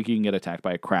things. Like you can get attacked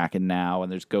by a kraken now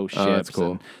and there's ghost ships. That's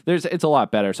cool. And it's a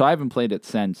lot better. So I haven't played it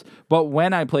since. But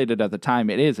when I played it at the time,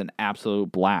 it is an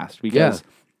absolute blast because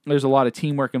there's a lot of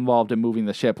teamwork involved in moving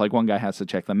the ship. Like one guy has to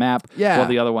check the map while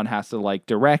the other one has to like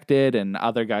direct it, and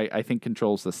other guy I think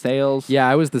controls the sails. Yeah,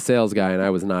 I was the sales guy and I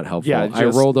was not helpful. Yeah, I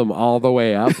rolled them all the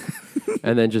way up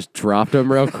and then just dropped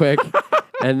them real quick.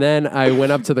 And then I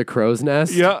went up to the crow's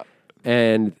nest. Yeah.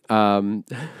 And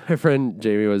my friend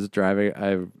Jamie was driving.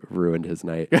 I ruined his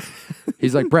night.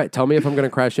 He's like, Brett, tell me if I'm going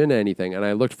to crash into anything. And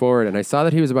I looked forward and I saw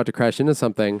that he was about to crash into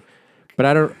something.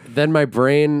 But then my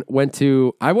brain went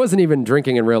to, I wasn't even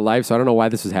drinking in real life, so I don't know why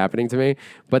this was happening to me.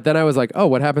 But then I was like, oh,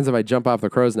 what happens if I jump off the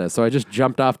crow's nest? So I just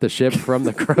jumped off the ship from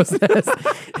the crow's nest.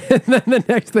 And then the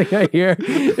next thing I hear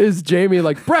is Jamie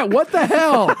like, Brett, what the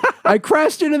hell? I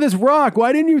crashed into this rock.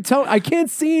 Why didn't you tell? I can't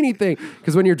see anything.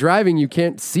 Because when you're driving, you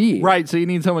can't see. Right, so you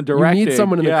need someone directing. You need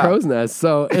someone in the crow's nest.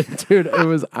 So, dude,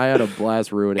 I had a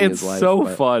blast ruining his life. It's so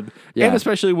fun. Yeah. And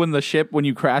especially when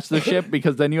you crash the ship,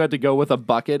 because then you had to go with a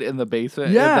bucket in the basement.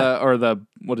 Or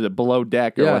the below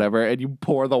deck or whatever, and you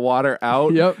pour the water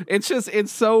out. Yep.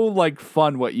 It's so like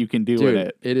fun what you can do in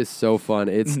it. It is so fun.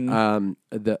 It's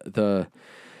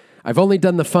I've only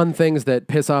done the fun things that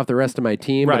piss off the rest of my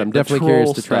team, but I'm definitely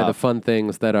curious to try the fun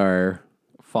things that are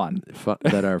fun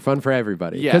that are fun for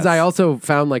everybody. Yes. Because I also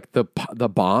found like the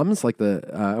bombs, like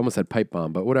I almost said pipe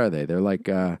bomb, but what are they? They're like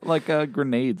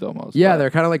grenades almost. Yeah, they're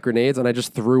kind of like grenades, and I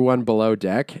just threw one below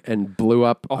deck and blew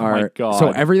up my God.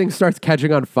 So everything starts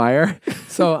catching on fire.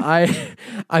 So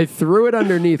I threw it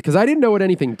underneath because I didn't know what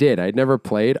anything did. I'd never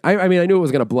played. I mean, I knew it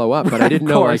was going to blow up, but I didn't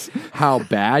know like how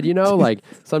bad. Like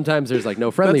sometimes there's like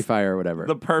no friendly fire or whatever.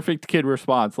 The perfect kid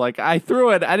response. Like I threw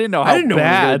it. I didn't know how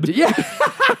bad. Yeah.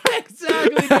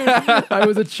 Exactly, dude. I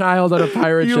was a child on a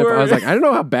pirate ship. I was like, I don't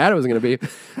know how bad it was going to be.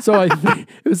 So it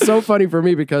was so funny for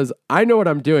me because I know what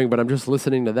I'm doing, but I'm just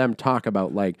listening to them talk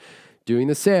about like doing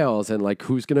the sales and like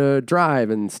who's going to drive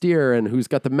and steer and who's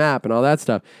got the map and all that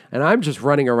stuff. And I'm just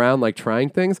running around like trying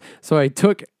things. So I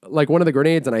took like one of the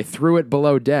grenades and I threw it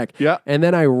below deck. Yeah. And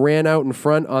then I ran out in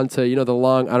front onto, the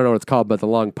long, I don't know what it's called, but the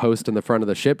long post in the front of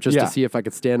the ship just to see if I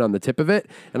could stand on the tip of it.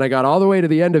 And I got all the way to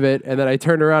the end of it. And then I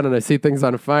turned around and I see things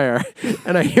on fire.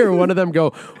 And I hear one of them go,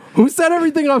 "Who set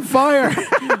everything on fire?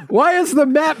 Why is the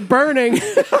map burning?"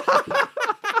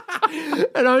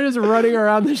 And I'm just running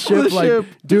around the ship,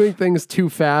 doing things too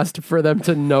fast for them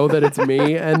to know that it's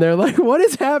me. And they're like, "What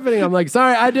is happening?" I'm like,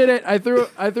 "Sorry, I did it. I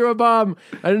threw a bomb.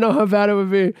 I didn't know how bad it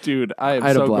would be." Dude, I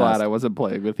am so glad I wasn't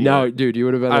playing with you. No, dude, you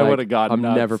would have been I would have gotten I'm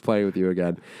nuts. never playing with you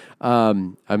again.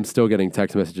 I'm still getting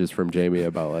text messages from Jamie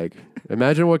about like,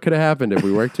 imagine what could have happened if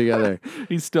we worked together.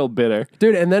 He's still bitter.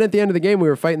 Dude, and then at the end of the game, we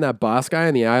were fighting that boss guy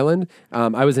on the island.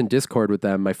 I was in Discord with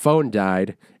them. My phone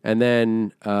died, and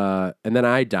then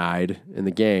I died in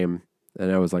the game,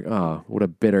 and I was like, "Oh, what a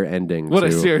bitter ending!"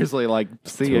 Seriously, like,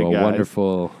 see to you a guys.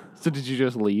 wonderful. So did you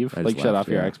just leave? I Like, just shut left,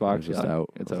 off your yeah. I Xbox? was just Yeah, out.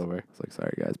 It's I was over. like,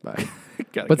 "Sorry, guys, bye."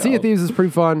 Gotta But go. Sea of Thieves is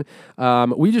pretty fun.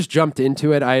 We just jumped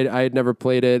into it. I had never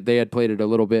played it. They had played it a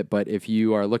little bit, but if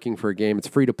you are looking for a game, it's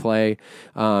free to play.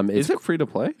 Is it free to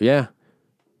play? Yeah.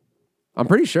 I'm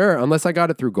pretty sure, unless I got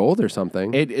it through Gold or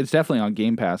something. It's definitely on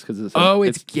Game Pass because it's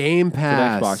it's Game it's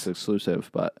Pass. an Xbox exclusive,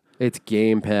 but It's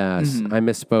Game Pass. I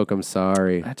misspoke. I'm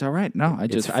sorry. that's all right. No, I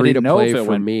It's I free to didn't know play if it for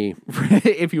went me.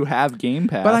 if you have Game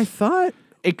Pass. But I thought,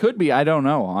 it could be. I don't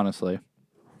know, honestly.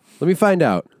 let me find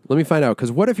out.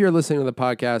 Because what if you're listening to the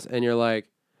podcast and you're like,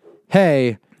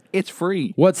 "Hey, It's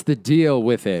free. what's the deal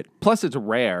with it?" Plus, it's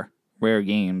rare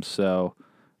games. So,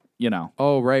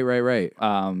 Oh, right. I was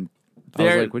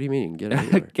they're- like, "What do you mean? Get it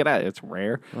anywhere." get out. It's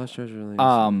rare. Lost treasure.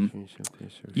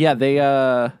 Yeah,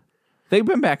 they've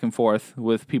been back and forth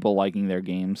with people liking their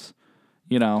games.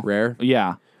 Rare.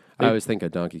 Yeah, I always think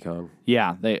of Donkey Kong.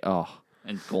 yeah.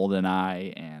 And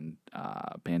GoldenEye and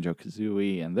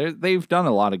Banjo-Kazooie, and they've done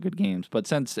a lot of good games. But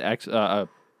since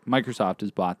Microsoft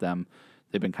has bought them,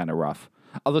 they've been kind of rough.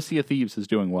 Although Sea of Thieves is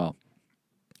doing well,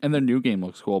 and their new game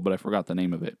looks cool, but I forgot the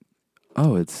name of it.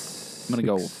 Oh, it's. I'm gonna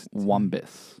go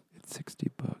Wumbus. It's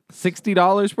 $60.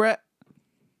 $60, Brett.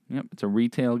 Yep, it's a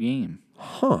retail game.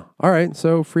 Huh. All right.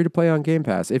 So free to play on Game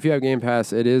Pass. If you have Game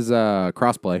Pass, it is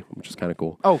crossplay, which is kind of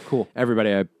cool. Oh, cool.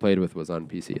 Everybody I played with was on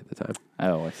PC at the time.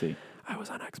 Oh, I see. I was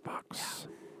on Xbox.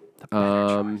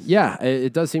 Yeah,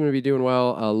 it does seem to be doing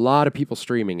well. A lot of people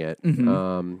streaming it,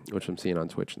 which I'm seeing on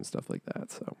Twitch and stuff like that.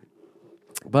 So,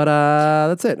 but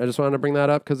that's it. I just wanted to bring that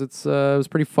up because it was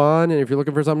pretty fun. And if you're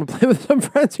looking for something to play with some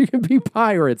friends, you can be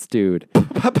pirates, dude.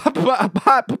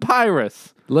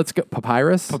 Papyrus. Let's go.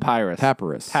 Papyrus.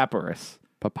 Papyrus.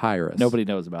 Papyrus. Nobody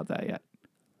knows about that yet.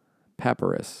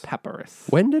 Papyrus. Papyrus.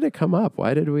 When did it come up?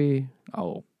 Why did we?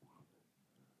 Oh.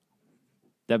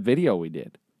 That video we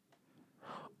did.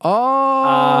 Oh,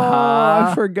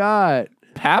 I forgot.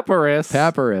 Papyrus.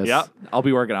 Papyrus. Yep. I'll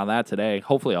be working on that today.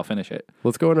 Hopefully I'll finish it.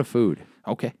 Let's go into food.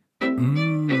 Okay.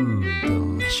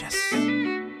 Delicious.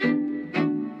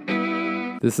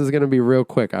 This is going to be real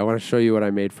quick. I want to show you what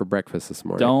I made for breakfast this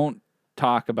morning. Don't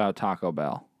talk about Taco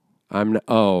Bell. I am not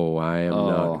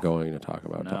going to talk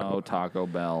about Taco Bell. Taco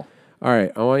Bell. All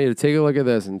right, I want you to take a look at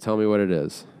this and tell me what it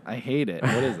is. I hate it.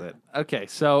 What is it? Okay,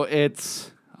 so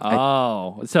it's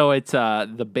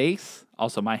the base.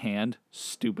 Also, my hand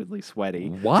stupidly sweaty.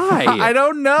 Why? I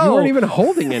don't know. You weren't even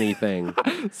holding anything.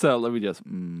 So let me just.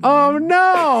 Oh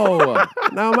no!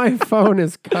 Now my phone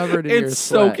is covered in your It's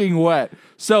sweat. soaking wet.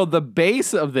 So the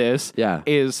base of this Yeah.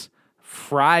 is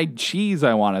fried cheese.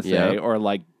 I want to say, Yeah. or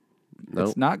like. Nope.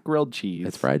 It's not grilled cheese.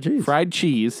 It's fried cheese. Fried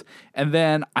cheese. And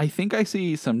then I think I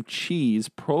see some cheese,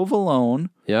 provolone.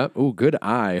 Yep. Ooh, good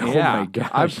eye. Oh my gosh.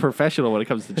 I'm professional when it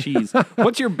comes to cheese.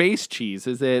 What's your base cheese?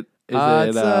 Is it it's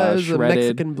a shredded?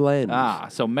 Mexican blend.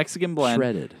 So Mexican blend.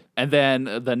 Shredded. And then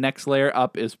the next layer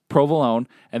up is provolone.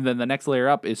 And then the next layer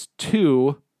up is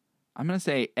 2, I'm going to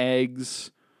say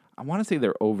eggs. I want to say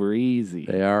they're over easy.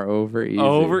 They are over easy.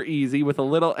 Over easy with a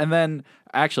little. And then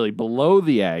actually below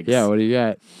the eggs. Yeah, what do you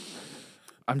got?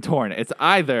 I'm torn. It's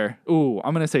either, I'm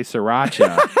going to say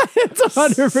sriracha. It's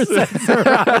 100%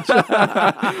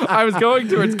 sriracha. I was going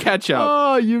towards ketchup.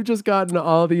 Oh, you've just gotten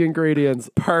all the ingredients.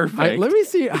 Perfect. Let me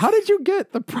see. How did you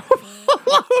get the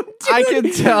provolone? I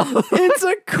can tell. It's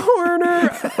a corner.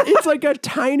 It's like a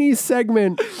tiny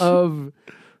segment of,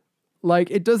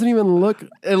 like, it doesn't even look.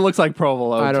 It looks like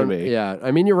provolone to me. Yeah,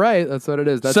 I mean, you're right. That's what it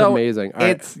is. That's So, amazing. All right.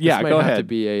 it's- yeah, This might go have ahead. To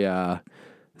be a,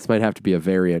 this might have to be a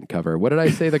variant cover. What did I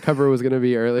say the cover was going to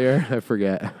be earlier? I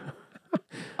forget.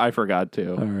 I forgot All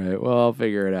to. right. Well, I'll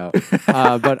figure it out.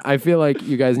 But I feel like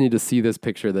you guys need to see this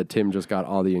picture that Tim just got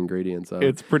all the ingredients of.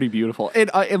 It's pretty beautiful.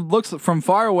 It looks from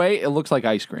far away. It looks like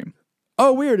ice cream.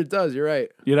 Oh, weird. It does. You're right.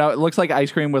 You know, it looks like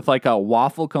ice cream with like a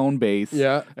waffle cone base,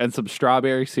 Yeah. and some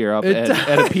strawberry syrup, It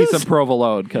and a piece of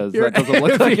provolone because that doesn't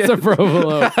look like it's it. a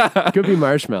provolone. Could be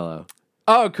marshmallow.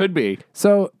 Oh, it could be.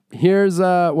 So here's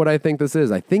what I think this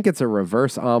is. I think it's a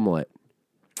reverse omelet.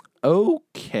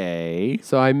 Okay.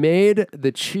 So I made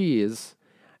the cheese,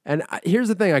 and here's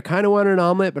the thing: I kind of wanted an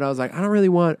omelet, but I was like, I don't really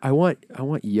want. I want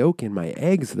yolk in my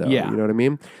eggs, though. Yeah. You know what I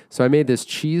mean? So I made this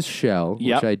cheese shell,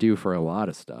 Yep. which I do for a lot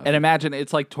of stuff. And imagine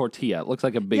it's like tortilla. It looks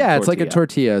like a big Yeah, tortilla. it's like a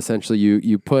tortilla. Essentially,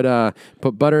 you put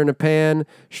butter in a pan,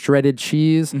 shredded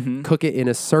cheese, cook it in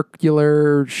a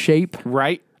circular shape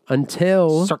Right?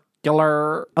 until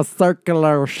Circular. a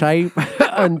circular shape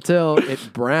until it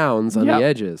browns on Yep. the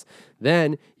edges.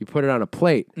 Then you put it on a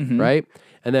plate, right?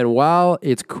 And then while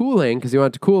it's cooling, because you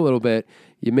want it to cool a little bit,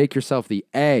 you make yourself the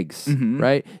eggs,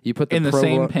 right? You put In the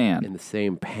same pan. In the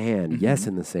same pan. Yes,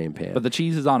 in the same pan. But the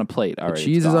cheese is on a plate already.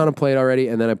 cheese is on a plate already,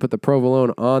 and then I put the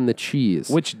provolone on the cheese.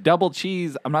 Which double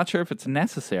cheese, I'm not sure if it's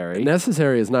necessary.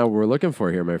 Necessary is not what we're looking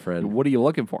for here, my friend. What are you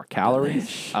looking for?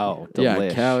 Calories? Oh, Yeah,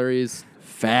 delish. calories,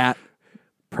 fat,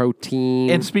 protein.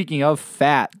 And speaking of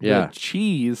fat, Yeah. the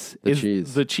cheese The is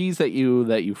cheese. the cheese that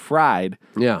you fried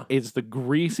yeah. is the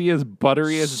greasiest,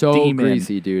 butteriest So demon.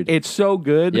 greasy, dude. It's so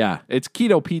good. Yeah. It's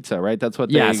keto pizza, right? That's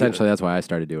what Yeah, they essentially, that's why I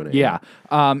started doing it. Yeah.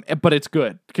 But it's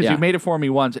good because Yeah. you made it for me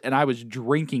once and I was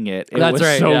drinking it. It That's was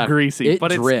right, so yeah. greasy. It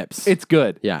but drips. It's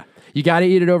good. Yeah. You got to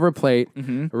eat it over a plate.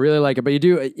 Mm-hmm. I really like it. But you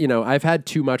do, I've had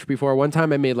too much before. One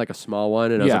time I made like a small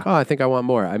one and I was Yeah. like, oh, I think I want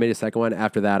more. I made a second one.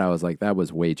 After that, I was like, that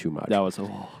was way too much. That was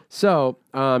So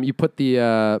you put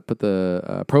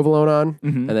the provolone on,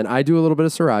 and then I do a little bit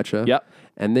of sriracha. Mm-hmm. Yep.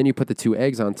 And then you put the 2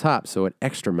 eggs on top so it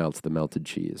extra melts the melted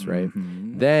cheese, right?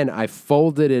 Mm-hmm. Then I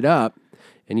folded it up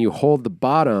and you hold the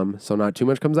bottom so not too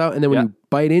much comes out. And then when Yep. you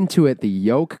bite into it, the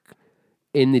yolk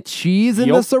in the cheese and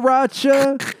the Yolk.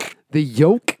 sriracha, the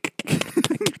yolk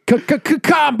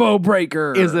combo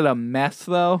breaker. Is it a mess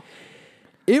though?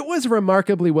 It was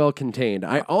remarkably well contained.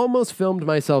 I almost filmed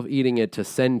myself eating it to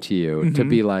send to you to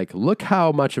be like, look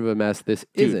how much of a mess this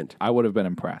isn't. I would have been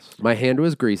impressed. My hand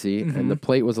was greasy and the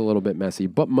plate was a little bit messy,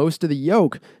 but most of the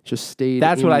yolk just stayed.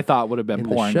 That's what in- I thought would have been in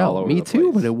the pouring shell. all over Me the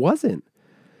too, place. but it wasn't.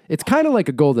 It's kind of like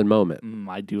a golden moment.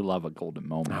 I do love a golden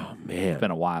moment. Oh man! It's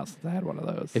been a while since I had one of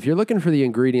those. If you're looking for the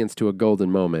ingredients to a golden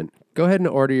moment, go ahead and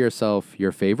order yourself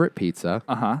your favorite pizza.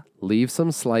 Leave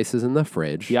some slices in the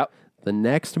fridge. Yep. The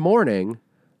next morning,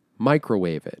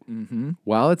 microwave it.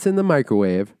 While it's in the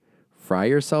microwave, fry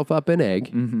yourself up an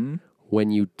egg.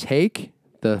 When you take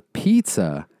the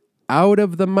pizza out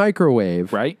of the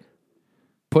microwave, Right?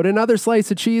 put another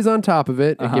slice of cheese on top of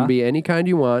it. It can be any kind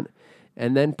you want.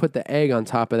 And then put the egg on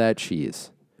top of that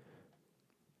cheese.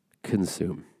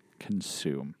 Consume.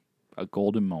 Consume. A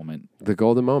golden moment. The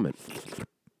golden moment.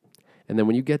 And then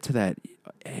when you get to that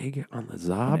egg on the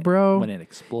za, bro. When it You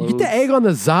explodes. get the egg on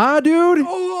the za, dude.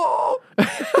 Oh!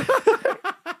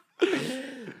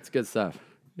 It's good stuff.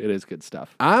 It is good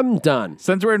stuff. I'm done.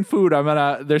 Since we're in food,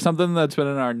 there's something that's been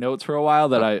in our notes for a while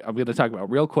that I'm gonna talk about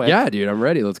real quick. Yeah, dude, I'm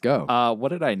ready. Let's go. What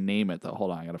did I name it though?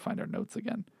 Hold on, I gotta find our notes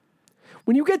again.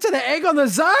 When you get to the egg on the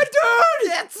za,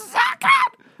 dude, it's so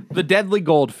good. The deadly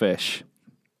goldfish.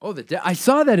 Oh, I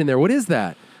saw that in there. What is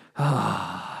that?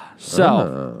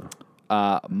 So,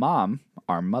 Mom,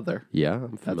 our mother. Yeah,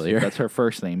 I'm familiar. That's her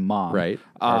first name, Mom. Right.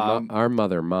 Our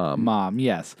mother, Mom. Mom,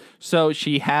 yes. So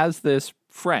she has this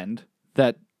friend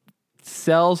that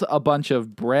sells a bunch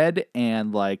of bread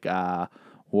and like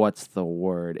what's the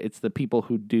word? It's the people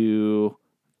who do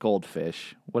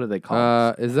goldfish. What do they call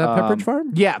it? Is that Pepperidge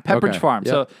Farm? Yeah, Pepperidge Okay, Farm.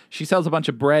 yep. So she sells a bunch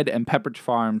of bread and Pepperidge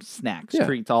Farm snacks, Yeah.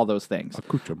 treats, all those things.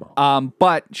 Accoutrement.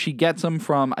 But she gets them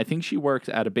from, I think she works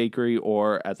at a bakery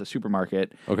or at the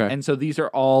supermarket. Okay. And so these are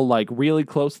all like really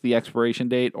close to the expiration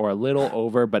date or a little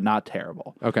over, but not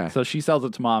terrible. Okay. So she sells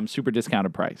it to Mom, super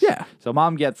discounted price. Yeah. So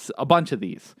Mom gets a bunch of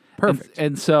these. Perfect.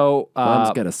 And so Mom's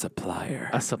got a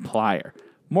supplier. a supplier.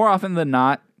 More often than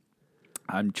not,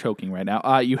 I'm choking right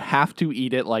now. You have to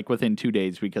eat it like within 2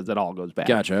 days because it all goes bad.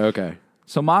 Gotcha. Okay.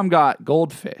 So Mom got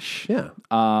goldfish. Yeah.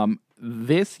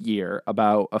 This year,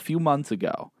 about a few months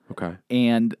ago. Okay.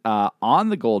 And on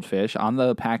the goldfish, on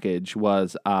the package,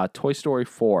 was Toy Story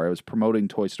 4. It was promoting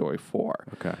Toy Story 4.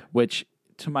 Okay. Which,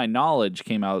 to my knowledge,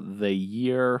 came out the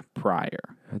year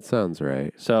prior. That sounds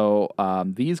right. So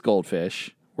these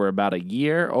goldfish were about a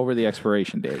year over the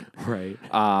expiration date. Right.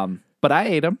 But I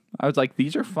ate them. I was like,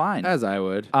 these are fine. As I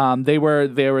would. They were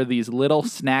these little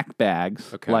snack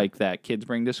bags, Okay. like that kids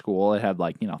bring to school. It had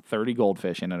 30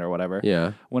 goldfish in it or whatever.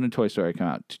 Yeah. When did Toy Story come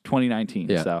out? 2019.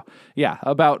 Yeah. So yeah,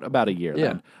 about a year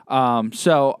Yeah. then.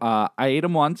 So I ate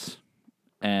them once,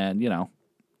 and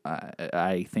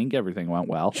I think everything went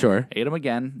well. Sure. Ate them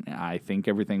again. I think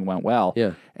everything went well.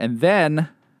 Yeah. And then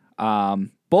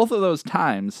both of those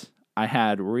times I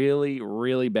had really,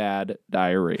 really bad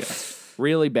diarrhea.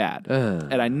 Really bad.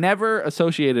 And I never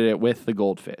associated it with the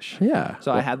goldfish. Yeah.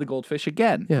 So I had the goldfish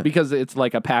again. Yeah. Because it's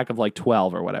like a pack of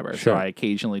 12 or whatever. Sure. So I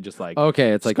occasionally just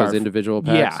Okay, it's like those scarf. individual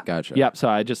packs? Yeah. Gotcha. Yep. So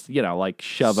I just,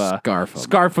 shove a... Scarf 'em.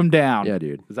 Scarf them down. Yeah,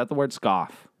 dude. Is that the word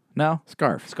scoff? No?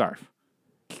 Scarf. Scarf.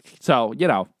 So,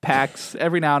 packs.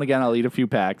 Every now and again, I'll eat a few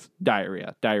packs.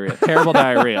 Diarrhea. Terrible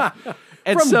diarrhea.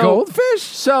 And From goldfish?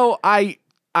 So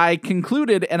I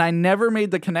concluded, and I never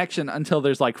made the connection until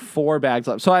there's 4 bags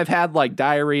left. So I've had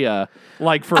diarrhea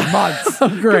for months.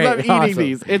 Great. I'm eating Awesome.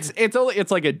 these.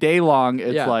 It's like a day long.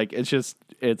 It's Yeah.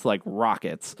 it's like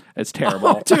rockets. It's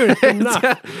terrible. Dude,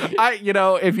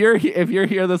 if you're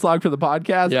here this long for the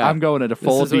podcast, Yeah. I'm going into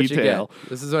full This is what you detail. get.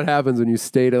 This is what happens when you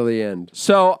stay till the end.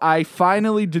 So I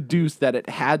finally deduced that it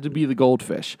had to be the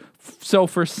goldfish. So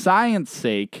for science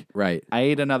sake, Right. I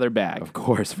ate another bag. Of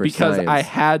course, for because science. I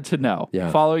had to know.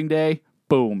 Yeah. Following day,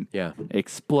 boom. Yeah.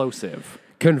 Explosive.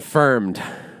 Confirmed.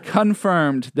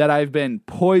 Confirmed that I've been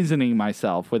poisoning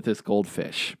myself with this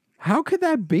goldfish. How could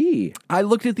that be? I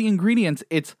looked at the ingredients.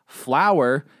 It's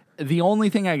flour. The only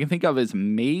thing I can think of is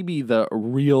maybe the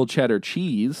real cheddar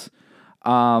cheese.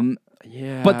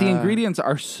 Yeah. But the ingredients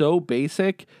are so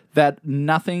basic that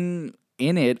nothing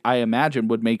in it, I imagine,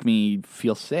 would make me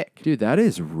feel sick. Dude, that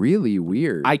is really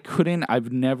weird.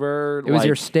 I've never... It was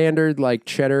your standard,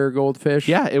 cheddar goldfish?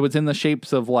 Yeah, it was in the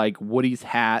shapes of, Woody's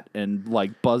hat and,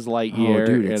 Buzz Lightyear. Oh,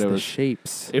 dude, and it's it the was,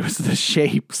 shapes. It was the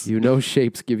shapes. You know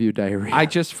shapes give you diarrhea. I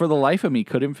just, for the life of me,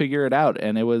 couldn't figure it out.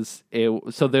 And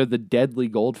so they're the deadly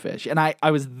goldfish. And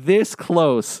I was this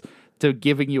close to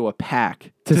giving you a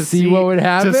pack. To see what would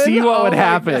happen? To see what Oh would my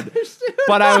happen. gosh, dude.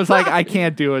 But I was like, I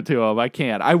can't do it to him. I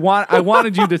can't. I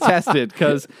wanted you to test it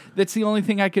because that's the only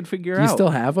thing I could figure Do out. you still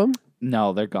have them?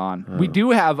 No, they're gone. We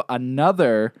do have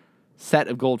another set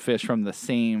of goldfish from the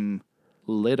same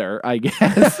litter, I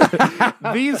guess.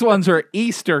 These ones are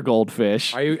Easter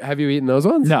goldfish. Have you eaten those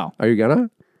ones? No. Are you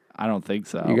gonna? I don't think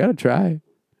so. You gotta try.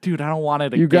 Dude, I don't want it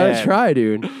again. You gotta try,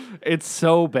 dude. It's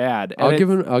so bad. I'll give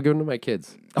them to my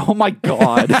kids. Oh my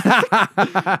God.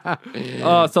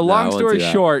 So long won't story do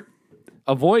that. short,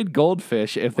 avoid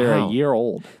goldfish if they're Wow. a year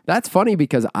old. That's funny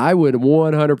because I would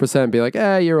 100% be like,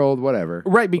 year old, whatever.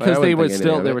 Right, because I they wouldn't were think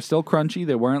anything of they it. were still crunchy.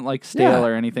 They weren't stale Yeah.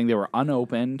 or anything. They were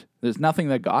unopened. There's nothing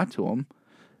that got to them.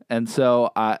 And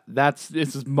so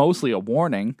this is mostly a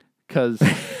warning because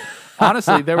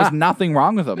honestly, there was nothing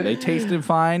wrong with them. They tasted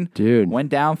fine, Dude. went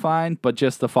down fine, but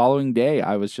just the following day,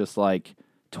 I was just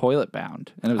toilet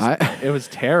bound, and it was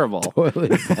terrible.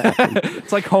 Toilet bound.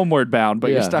 It's like homeward bound,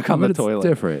 but you're stuck on but the it's toilet.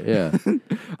 different, yeah.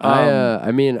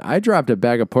 I dropped a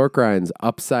bag of pork rinds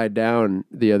upside down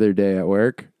the other day at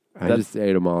work. I just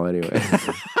ate them all anyway.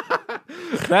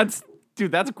 That's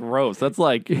gross.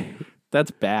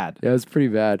 That's bad. Yeah, it was pretty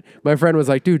bad. My friend was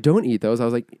like, dude, don't eat those. I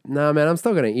was like, nah, man, I'm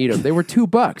still going to eat them. They were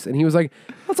 $2. And he was like,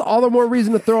 that's all the more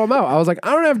reason to throw them out. I was like,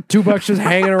 I don't have $2 just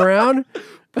hanging around.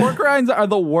 Pork rinds are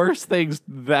the worst things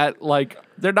that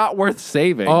they're not worth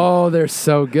saving. Oh, they're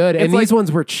so good. And It's these ones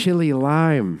were chili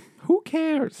lime. Who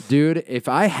cares? Dude, if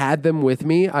I had them with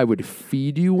me, I would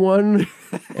feed you one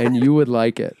and you would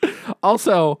like it.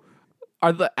 Also,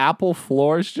 are the apple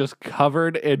floors just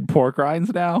covered in pork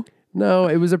rinds now? No,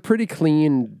 it was a pretty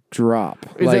clean drop.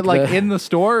 Is it in the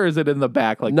store or is it in the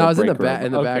back? No, it's in the break back. room?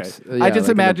 In the Okay. back. I just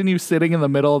imagine you sitting in the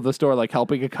middle of the store,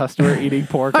 helping a customer eating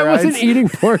pork I rinds. wasn't eating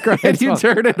pork rinds. And you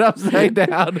turn it upside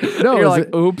down. No, You're it was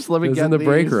like, oops, let me It was get in the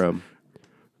break these. room.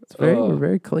 It's we're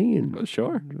very clean.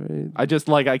 Sure. Very- I just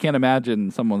I can't imagine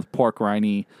someone's pork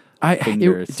rindy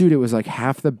fingers. Dude, it was like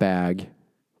half the bag.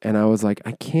 And I was like,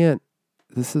 I can't.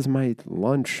 This is my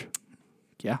lunch.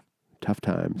 Yeah. Tough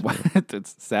times. It's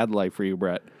a sad life for you,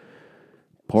 Brett.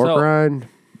 Pork So- rind.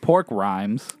 Pork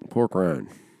rhymes. Pork rind.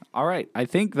 All right. I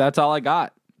think that's all I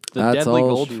got. The That's deadly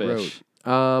all she goldfish.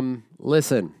 wrote.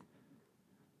 Listen.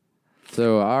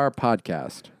 So our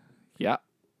podcast. Yeah.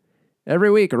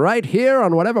 Every week, right here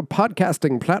on whatever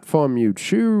podcasting platform you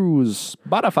choose.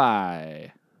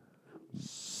 Spotify.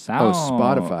 Sound.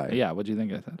 Spotify. Yeah. What do you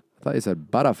think I said? I thought you said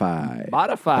Spotify.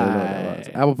 Spotify. I don't know what that was.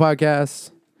 Apple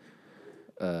Podcasts.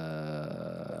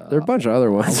 There are a bunch of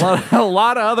other ones. A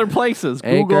lot of other places.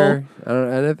 Anchor. Google.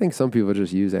 And I think some people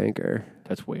just use Anchor.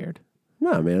 That's weird.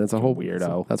 No, man, it's a whole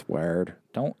weirdo. That's weird.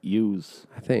 Don't use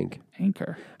I think.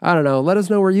 Anchor. I don't know. Let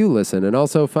us know where you listen. And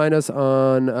also find us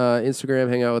on Instagram.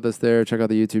 Hang out with us there. Check out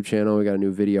the YouTube channel. We got a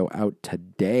new video out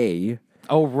today.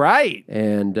 Oh, right.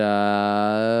 And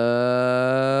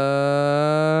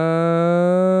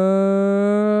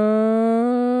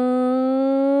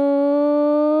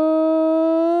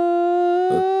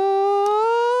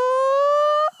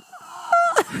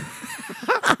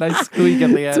Nice squeak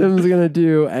at the end. Tim's going to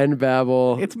do End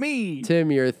Babble. It's me.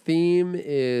 Tim, your theme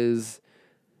is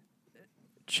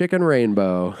Chicken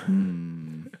Rainbow.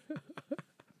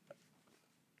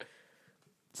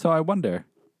 So I wonder,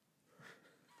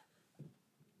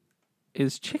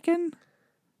 is chicken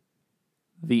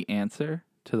the answer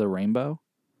to the rainbow?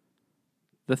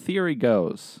 The theory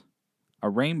goes,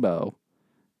 a rainbow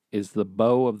is the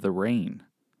bow of the rain.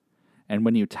 And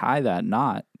when you tie that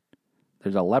knot,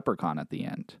 there's a leprechaun at the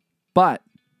end. But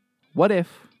what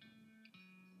if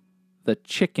the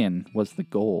chicken was the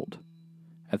gold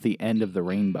at the end of the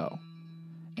rainbow?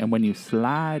 And when you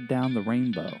slide down the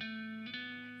rainbow,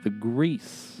 the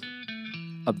grease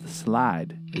of the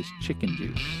slide is chicken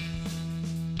juice.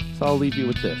 So I'll leave you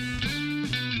with this.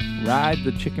 Ride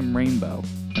the chicken rainbow,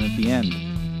 and at the end,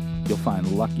 you'll find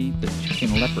Lucky the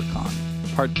chicken leprechaun.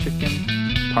 Part chicken,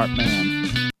 part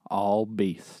man, all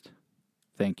beast.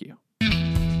 Thank you.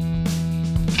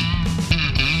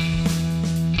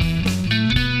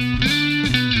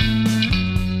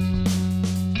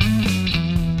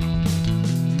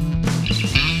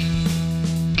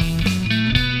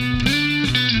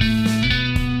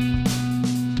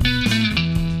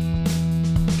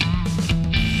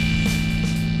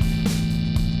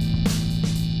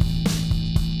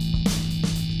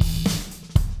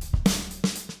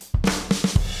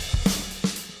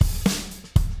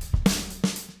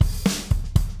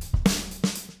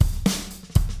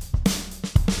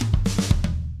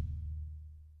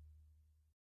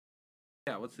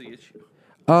 Yeah, what's the issue?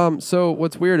 So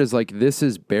what's weird is like this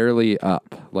is barely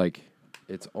up. Like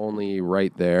it's only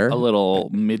right there. A little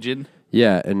midget,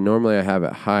 Yeah, and normally I have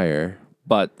it higher.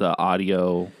 but the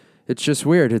audio. It's just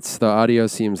weird. It's the audio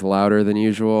seems louder than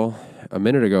usual. A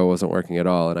minute ago it wasn't working at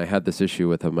all, and I had this issue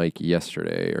with a mic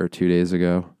yesterday or 2 days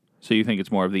ago. So you think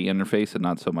it's more of the interface and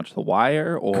not so much the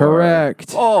wire? Or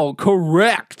Correct. Oh,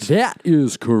 correct. That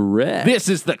is correct. This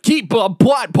is the Keep Up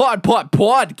Podcast.